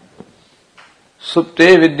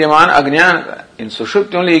 Supte vidyamana ajnanatah. In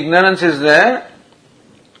sushupti only ignorance is there,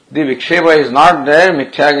 the vikshepa is not there,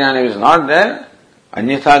 mithya jnana is not there,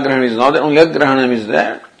 anyatha grahanam is not there, only agrahanam is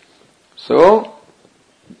there. So,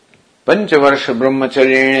 panchavarsha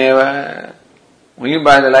brahmacharyeneva, only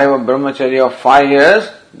by the life of brahmacharya of 5 years,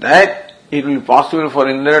 that it will be possible for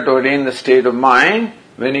Indra to attain the state of mind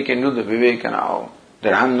when he can do the viveka now,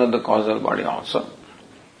 that I am not the causal body also.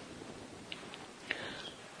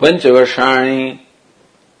 Panchavarshani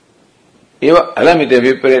eva alamite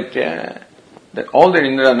viparetya, that all that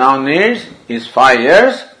Indra now needs is 5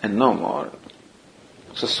 years and no more.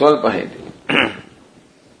 So swalpaheti.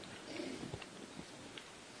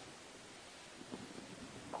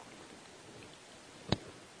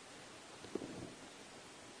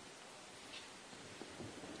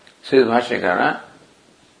 Says Bhashyakara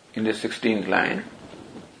in the 16th line,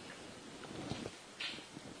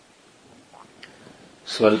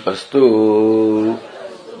 Svalpastu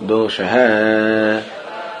doshah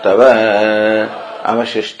tava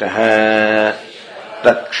avashishtah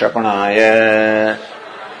tatkshapanaya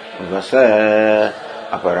vasa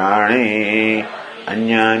aparani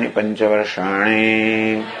anyani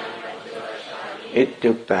panchavarshani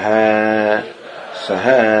ityuktah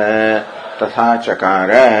saha तथा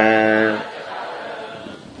चकार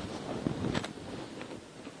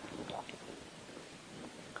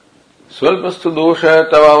Swalpastu dosha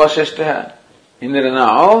tava avashishta. Indra,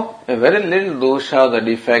 now a very little dosha, the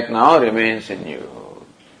defect now remains in you.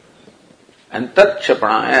 And tat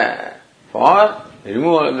kshapanaya, for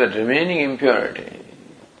removal of that remaining impurity.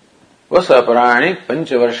 Vasaparani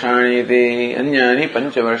panchavarshani iti anyani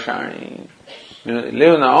panchavarshani.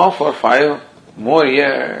 Live now for 5 more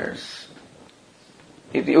years.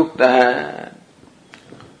 Iti uktaha.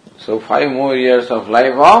 So 5 more years of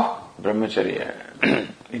life of brahmacharya.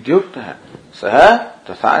 Iti uktaha. Saha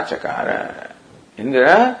tatha chakara.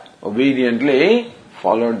 Indra obediently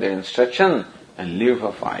followed the instruction and lived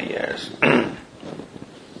for 5 years.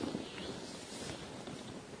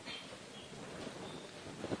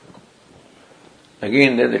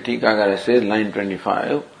 Again, there the Tikakara says, line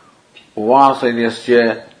 25,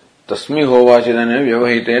 Uvasadyasya tasmi hovachidana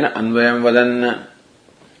vyavahitena anvayam vadanna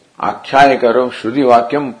akhyayakaram shruti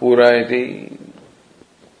vakyam purayati.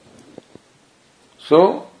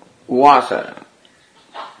 So, Uvasa.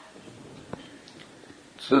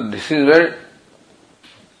 So, this is where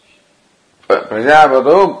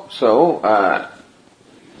Prajapado,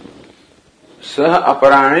 Saha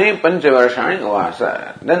aparani panchavarshani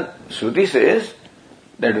uvasa. Then Shruti says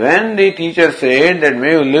that when the teacher said that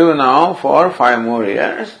may you live now for 5 more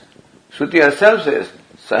years, Shruti herself says,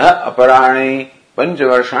 Saha aparani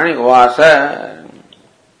panchavarshani uvasa.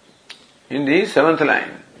 In the 7th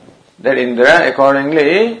line, that Indra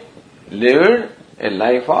accordingly lived a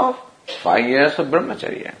life of 5 years of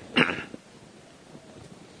brahmacharya.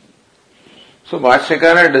 So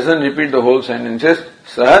Bhashyakara doesn't repeat the whole sentences,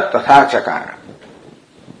 Saha tatha chakara.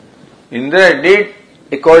 Indra did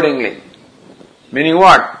accordingly. Meaning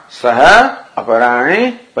what? Saha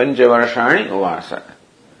aparani panchavarshani uvasa.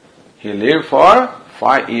 He lived for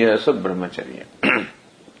 5 years of brahmacharya.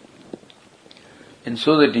 And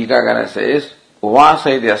so the Tikakara says,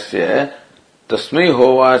 Uvasa idyasya tasmai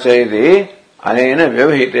hovacha iti anena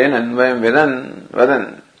vyavahiten anvayam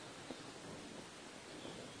vadan.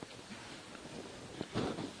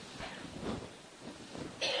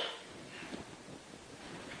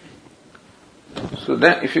 So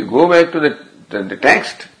then if you go back to the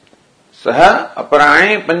text, Saha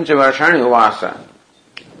aparani panchavarshani uvasa.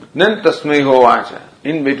 Then tasmai hovacha.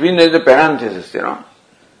 In between there is a parenthesis,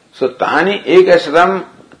 So tani ekashadam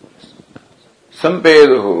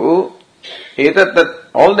sampeduhu.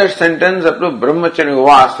 All that sentence up to brahmacharya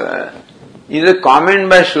uvasa is a comment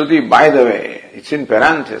by Shruti, by the way. It's in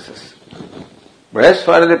parenthesis. But as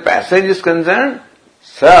far as the passage is concerned,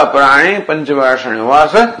 Sa aparani panchavarshani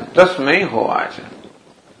uvasa tasmai hovacha.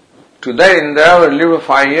 To that Indra will live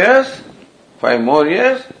 5 years, 5 more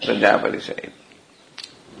years, Prajapati said.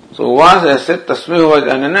 So uvasa said tasmai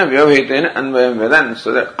hovacha vyavahitena anvayam vedan.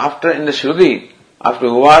 So that after in the Shruti, after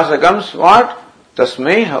uvasa comes what?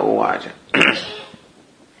 Tasmai uvacha.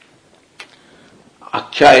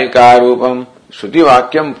 Akhyayika rupam Shruti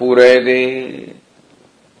vakyam purayate.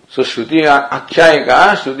 So Shruti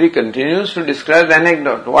Akhyayika, Shruti continues to describe the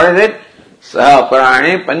anecdote. What is it? Saha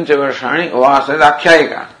aparani panchavarshani uvasa is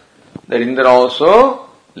Akhyayika. That Indra also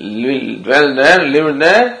lived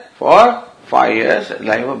there for 5 years,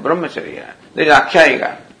 life of brahmacharya. That is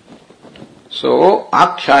Akhyayika. So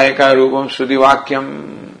Akhyayika rupam Shruti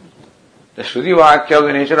vakyam. The Shruti vakya of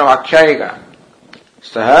the nature of Akhyayika.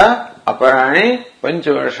 Saha aparani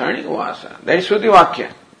panchavarshani uvasa. That is Shruti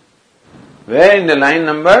vakya. Where in the line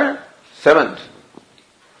number 7th,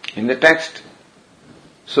 in the text.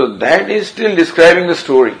 So that is still describing the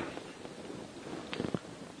story.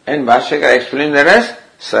 And Bhashyakara explains that as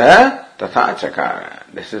Saha tatha chakara.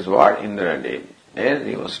 This is what Indra did, as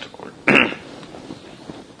he was told.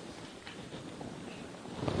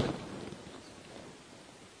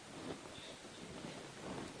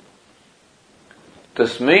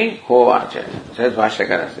 Tasmai hovacha, says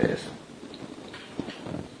Bhashyakara says.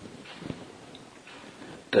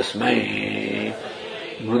 Tasmai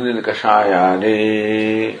mrudil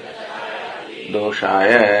kashayade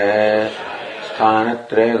doshaya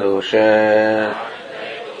sthanatre dosha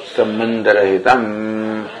sambandharahitam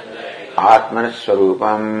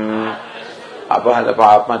atmanaswarupam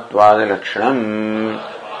apahadapapmatvad lakshanam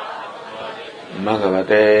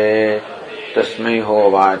bhagavate tasmai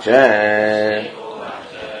hovacha.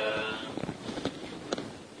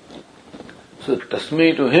 So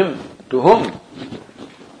tasmai to him, to whom?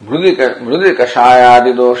 Mrudi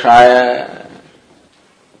kashayadi doshaya.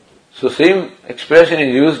 So same expression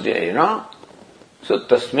is used here, So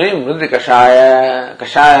tasmai mrudi kashayaya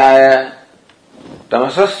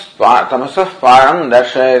tamasas param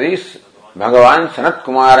darshayadis Bhagavan Sanat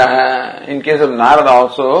Kumara. In case of Narada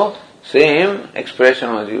also, same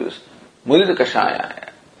expression was used. Mrudi kashayaya.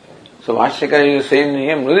 So Vashyakara is saying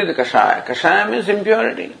here, Mrudita Kashaya. Kashaya means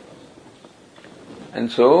impurity.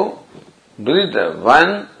 And so, Mrudita,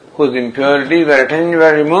 one whose impurities were attained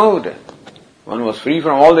were removed. One was free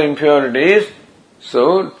from all the impurities.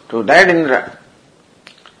 So, to that Indra,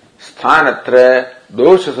 Sthanatra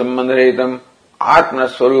dosha sambandharetam atma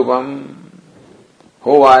swarupam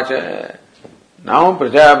hovacha. Now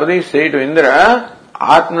Prajapati say to Indra,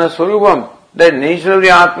 Atma Swarupam, that nature of the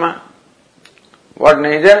Atma. What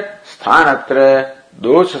nature? Sthanatra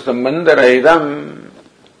dosha sambandharaitam.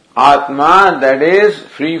 Atma that is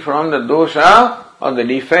free from the dosha or the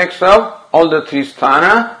defects of all the three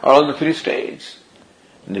sthana or all the three states.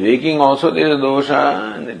 In the waking also there is a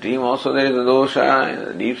dosha, in the dream also there is a dosha, in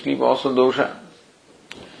the deep sleep also dosha.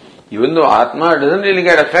 Even though Atma doesn't really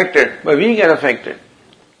get affected, but we get affected.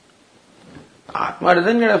 Atma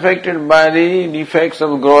doesn't get affected by the defects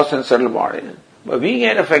of gross and subtle body. But we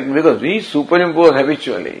get affected because we superimpose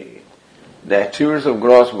habitually the attributes of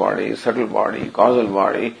gross body, subtle body, causal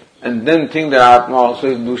body, and then think that Atma also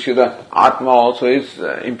is dushita, Atma also is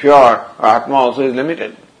impure, or Atma also is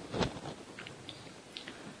limited.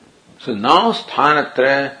 So now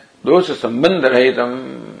sthanatra dosha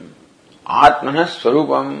sambandharahitam atmana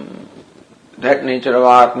swarupam, that nature of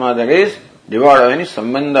Atma that is devoid of any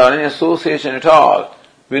sambandha or any association at all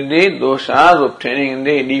with the doshas obtaining in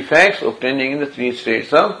the defects, obtaining in the three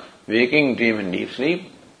states of waking, dream and deep sleep.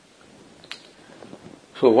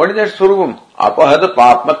 So what is that swarupam? Apahata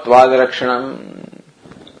papmatvad rakshanam.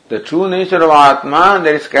 The true nature of Atma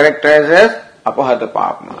that is characterized as apahata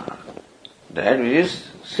papma. That is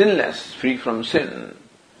sinless, free from sin.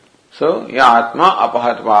 So, ya Atma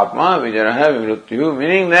apahata papma vijaraha vimrutyu,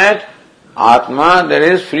 meaning that Atma that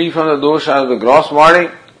is free from the dosha of the gross body,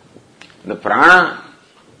 the prana,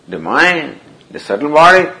 the mind, the subtle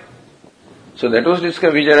body. So that was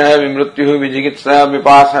discussed, vijaraha, vimrutyuhu, vijigitsa,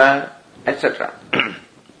 vipasa, etc.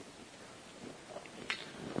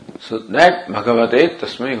 So that Bhagavate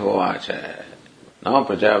tasmai hovacha. Now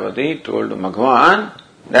Prajapati told Bhagavan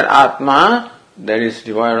that Atma that is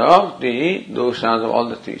devoid of the doshas of all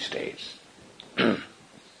the three states.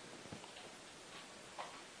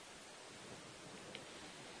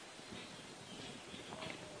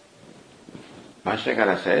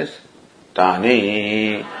 Bhashyakara says,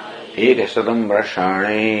 Tani ekasatam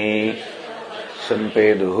vrashani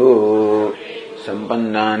sampeduhu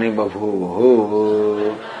sampannani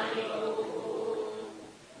babhuhu.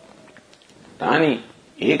 Tani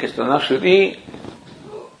ekasatam Shruti.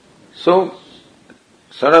 So,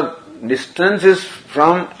 sort of distance is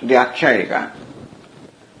from the Akhyayika.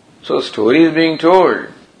 So, story is being told.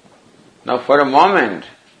 Now, for a moment,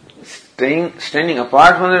 standing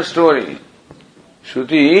apart from the story,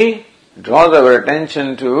 Shruti draws our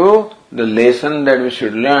attention to the lesson that we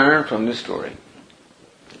should learn from this story.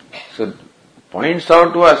 So, points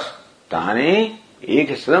out to us, Tani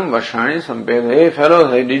ekasadam vashani sampeda. Hey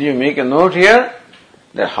fellows, did you make a note here?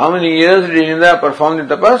 That how many years did Indra perform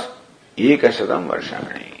the tapas? Ekasadam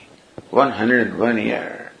varshani. 101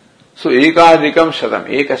 year. So, ekadikam shadam.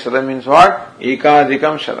 Ekasadam means what?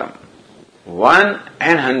 Ekadikam shadam. 1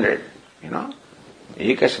 and 100. You know?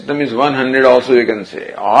 Ekasadam is 100 also you can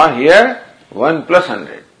say. Or here, 1 plus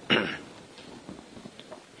 100.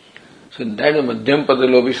 So that is Madhyam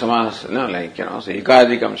Padalopi Samas, like, so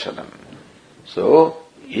Ekadikam Shadam. So,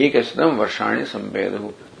 Ekasadam Varshani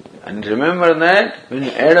Sampedahu. And remember that when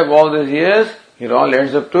you add up all these years, it all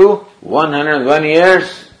adds up to 101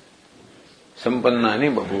 years.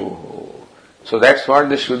 Sampannani Babu. So that's what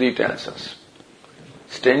the Shruti tells us.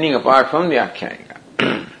 Standing apart from the Akhyayika.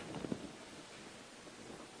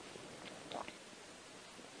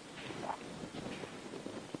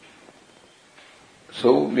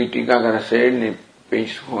 So the Tikakara said in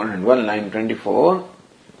page 401, line 24,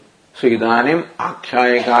 So idanim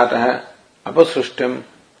akhyayikatah apasrushtam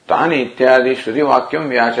tani ityadi shruti vakyam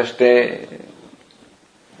vyachaste.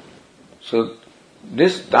 So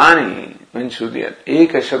this tani, when Shruti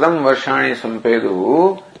ekashadam varshani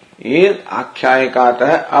sampedu is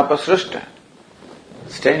akhyayikatah apasrushta.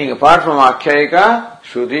 Standing apart from Akhyayika,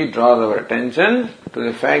 Shruti draws our attention to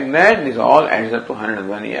the fact that this all adds up to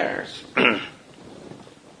 101 years.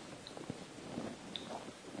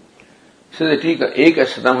 So the Tika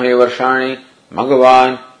Ekasatam Varshani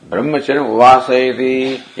Bhagavan Brahmacharyam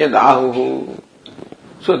Uvasayati Yadahuhu.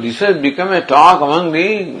 So this has become a talk among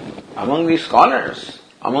the scholars,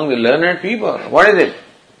 among the learned people. What is it?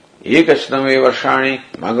 Ekasatam Varshani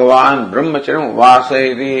Bhagavan Brahmacharyam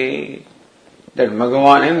Uvasayati. That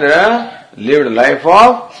Bhagavan Indra lived a life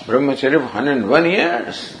of Brahmacharya of 101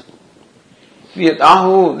 years.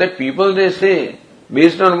 Yatahu, that people they say,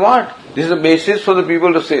 based on what? This is the basis for the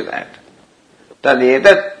people to say that.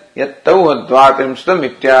 Tadetat yattau advatrimstam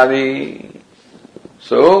ityadi.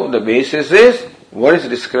 So the basis is what is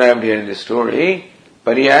described here in the story.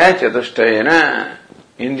 Pariyaya chatushtayana.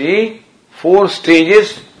 In the 4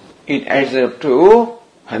 stages, it adds up to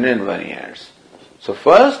 101 years. So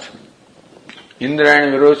first, Indra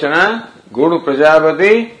and Virochana go to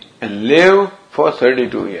Prajapati and live for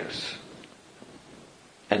 32 years.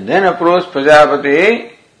 And then approach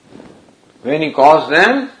Prajapati when he calls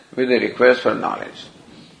them with a request for knowledge.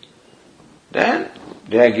 Then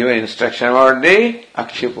they are given instruction about the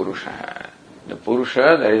Akshay Purusha, the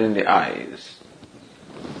Purusha that is in the eyes.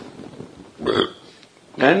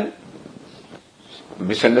 Then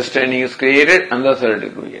misunderstanding is created under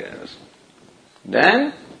 32 years.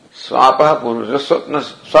 Then Swapa Purusha,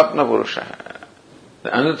 Swapna Purusha,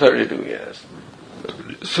 under 32 years.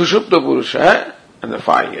 Sushupta Purusha, under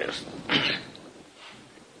 5 years.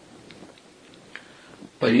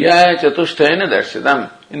 Pariyaya Chatushtayana Darshitam.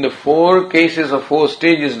 In the 4 cases of 4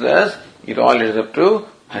 stages thus, it all is up to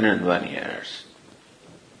 101 years.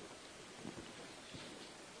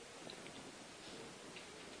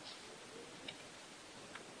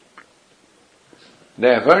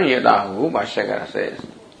 Therefore, Yadahu, Bhashyakara says,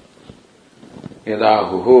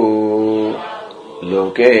 Yadahu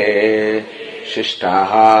Loke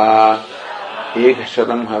Shishtaha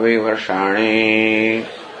Ekashatam Have Varshani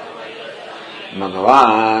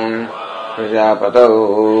Bhagavan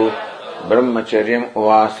Prajapatau Brahmacharyam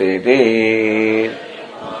Uvaseti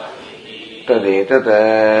Tadetat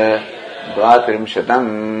Dvatrimshatam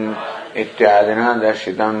Ityadina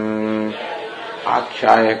Darshitam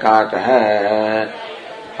Akshayakatah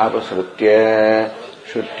Apasrutya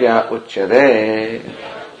Shutya Uchyade.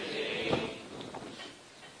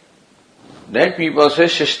 That people say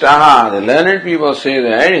Shishtaha, the learned people say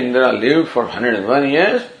that Indra lived for 101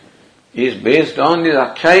 years is based on this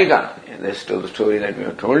Akshayika. That's the story that we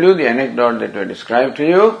have told you, the anecdote that we described to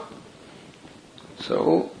you.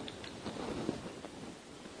 So,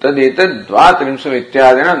 Tadetat Dvatrimsam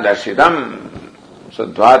Ityadina Darshitam. So,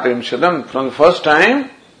 Dvatrimshatam, from the first time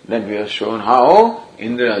that we have shown how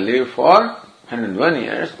Indra lived for 101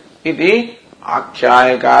 years, iti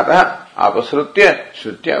Akshayakata Apasrutya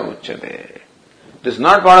Shutya Uchyate. This is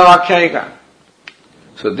not part of Akshayika.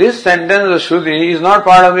 So this sentence of Shruti is not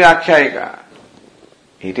part of the Akshayika.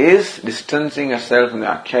 It is distancing herself from the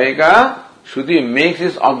Akshayika. Shruti makes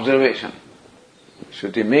this observation.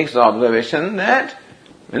 Shruti makes the observation that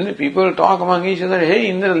when the people talk among each other, hey,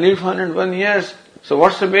 Indra lived 101 years, so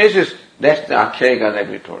what's the basis? That's the Akshayika that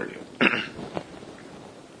we told you.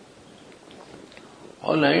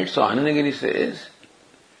 Alright, so Anandagiri says,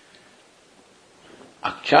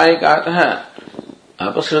 Akshayikatah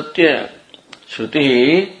apasrutya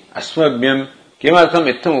shruti asmabhyam kimartham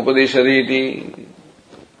ittham upadeshaditi.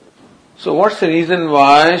 So what's the reason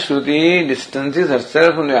why Shruti distances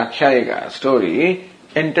herself from the Akshayika story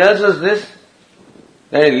and tells us this,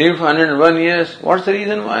 that he lived for 101 years? What's the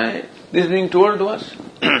reason why this is being told to us?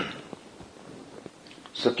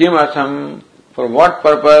 So kimartham, for what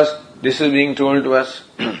purpose this is being told to us?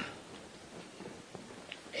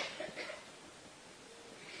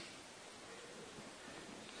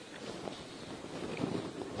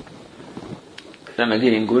 Then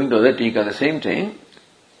again, going to other tika, the same thing.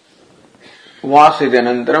 Uvasa iti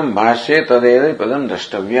anantaram bhashye tadeda padam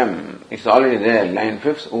drashtavyam. It's already there, line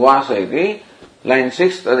 5th. Uvasa iti, line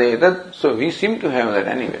 6th, tadeda. So we seem to have that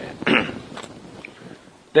anyway.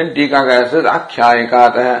 Then Tikakara says,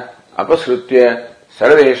 Akshayikatah apasrutya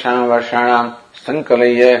sarvesham varshanam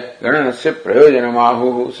sankalayya gananasya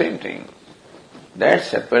prayojanamahu. Same thing. That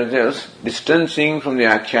separates, distancing from the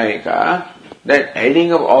Akshayika, that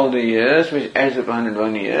adding up all the years, which adds up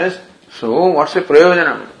 101 years. So what's the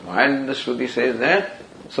prayojanam? Why the Shruti says that?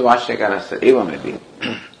 So Vashyakara says, evam iti.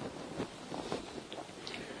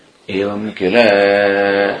 Evam kila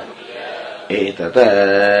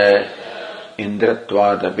etata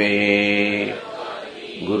indratvadapi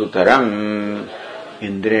gurutaram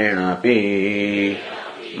indrenapi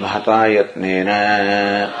mahatayatnena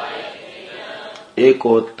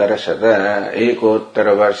ekottara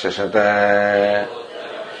varshashata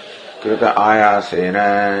krita ayasena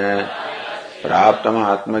praptam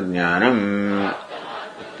atmajnanam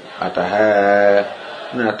atah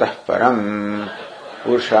natah param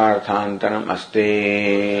purusharthantaram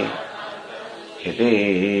asti iti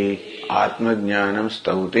atmajnanam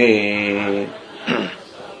staute.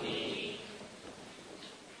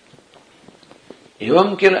 Evam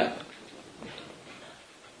kila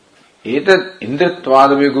etat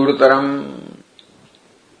indritvadapi gurutaram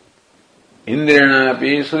indrena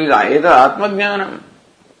api, so this etat atmajnanam.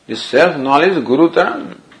 This self-knowledge,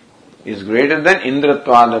 Gurutaram, is greater than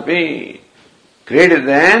Indrattvadapi, greater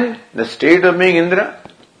than the state of being Indra.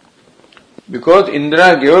 Because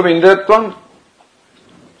Indra gave up Indratvam.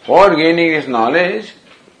 For gaining his knowledge,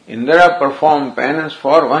 Indra performed penance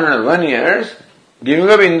for 101 years, giving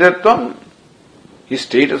up Indratvam. His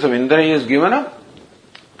status of Indra he has given up.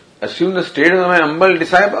 Assume the status of an humble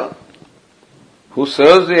disciple who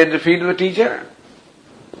serves at the feet of the teacher.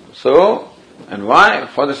 So, and why?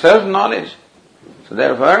 For the self-knowledge. So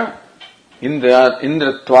therefore,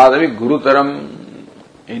 Indrattvadavi Gurutaram,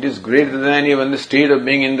 it is greater than even the state of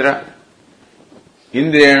being Indra.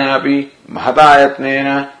 Indrenapi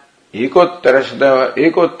Mahatayatnena Ekottara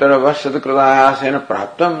Vashata Kridayasena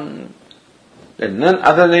Praptam. That none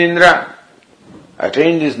other than Indra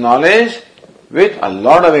attained this knowledge with a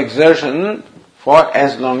lot of exertion for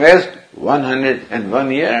as long as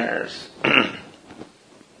 101 years.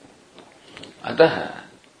 Ataha,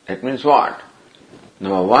 that means what?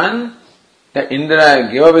 Number one, that Indra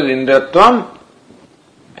gave up his Indratvam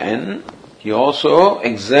and he also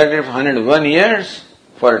exerted for 101 years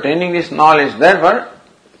for attaining this knowledge. Therefore,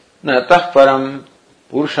 natah param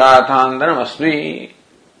purusharthantaram asmi.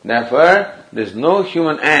 Therefore, there is no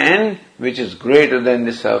human end which is greater than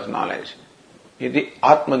this self-knowledge. Iti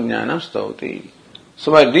atmajnanam stavati.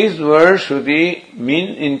 So by these words, Shruti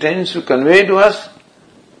intends to convey to us,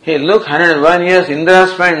 hey, look, 101 years Indra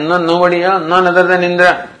spent, nobody else, none other than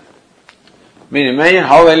Indra. I mean, imagine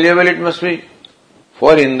how valuable it must be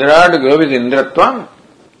for Indra to go with Indratvam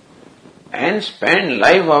and spend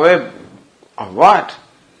life away of what?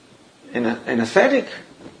 In ascetic.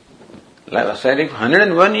 Life ascetic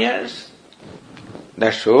 101 years.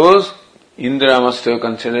 That shows Indra must have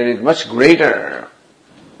considered it much greater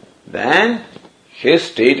than his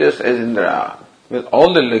status as Indra, with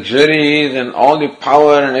all the luxuries and all the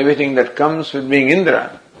power and everything that comes with being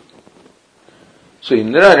Indra. So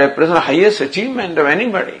Indra represents the highest achievement of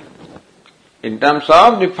anybody. In terms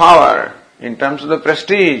of the power, in terms of the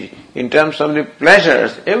prestige, in terms of the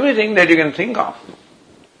pleasures, everything that you can think of.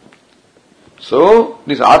 So,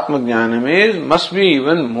 this Atmajnanam must be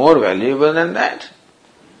even more valuable than that.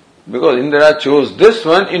 Because Indra chose this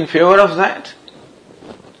one in favor of that.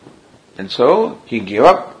 And so, he gave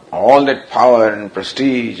up all that power and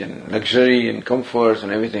prestige and luxury and comforts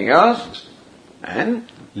and everything else and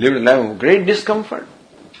lived a life of great discomfort,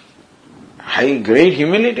 great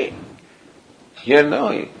humility. Here,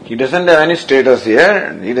 no, he doesn't have any status here,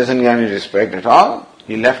 and he doesn't get any respect at all.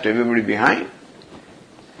 He left everybody behind.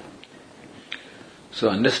 So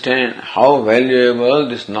understand how valuable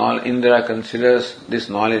this knowledge, Indra considers this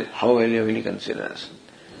knowledge, how valuable he considers.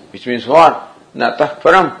 Which means what? Natah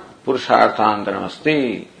param purusharthantaram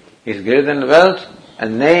asti. Is greater than wealth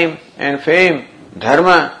and name and fame,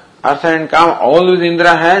 dharma, artha and kama, all which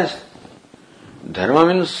Indra has. Dharma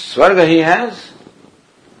means swarga he has.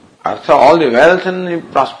 Artha, all the wealth and the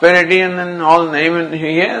prosperity and all name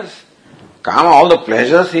he has. Kama, all the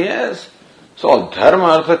pleasures he has. So all dharma,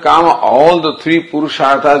 artha, kama, all the three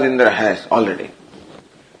purusharthas Indra has already.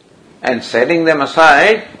 And setting them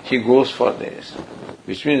aside, he goes for this.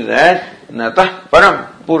 Which means that natah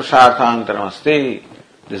param purusharthantaram asti.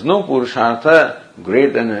 There is no purushartha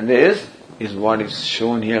greater than this, is what is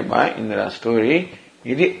shown here by Indra's story.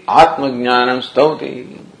 Iti atmajnanam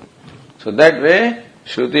stavati. So that way,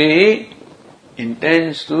 Shruti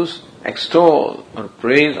intends to extol or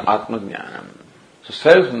praise Atmajnanam. So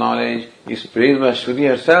self-knowledge is praised by Shruti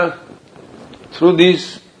herself through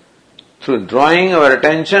drawing our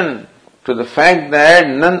attention to the fact that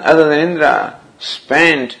none other than Indra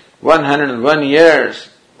spent 101 years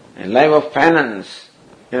in life of penance,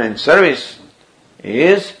 in service,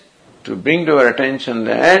 is to bring to our attention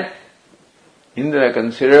that Indra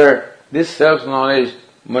considered this self-knowledge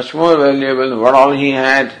much more valuable than what all he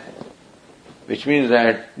had, which means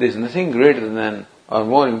that there is nothing greater than or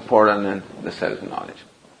more important than the self-knowledge.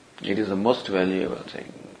 It is the most valuable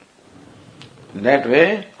thing. In that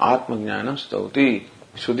way, Atmajnanam stavati.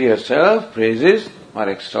 Shruti herself praises or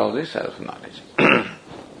extols the self-knowledge.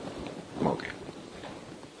 Okay.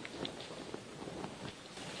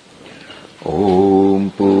 Om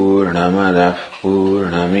Purnamadah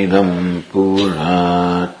Purnamidam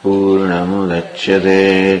Purnat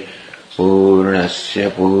Purnamudachyate Purnasya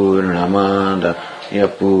Purnamadaya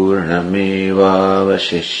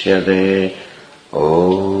Purnamevavashishyate.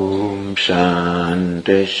 Om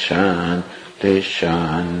Shanti Shanti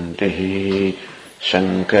Shanti.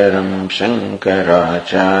 Shankaram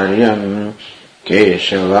Shankaracharyam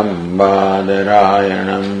Keshavam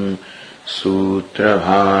Badarayanam Sutra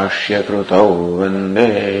Bhashya Krutau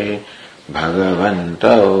Vande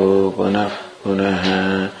Bhagavantau Punah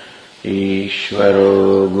Punah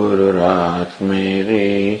ईश्वरो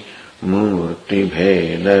गुरुरात्मेति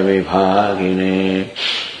मूर्तिभेदविभागिने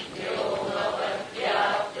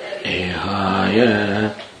एहाय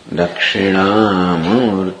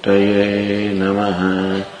दक्षिणामूर्तये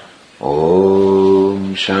नमः।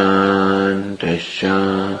 ॐ शान्तिः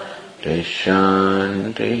शान्तिः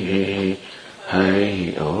शान्तिः।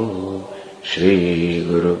 हरि ओम्।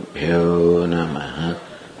 श्रीगुरुभ्यो नमः।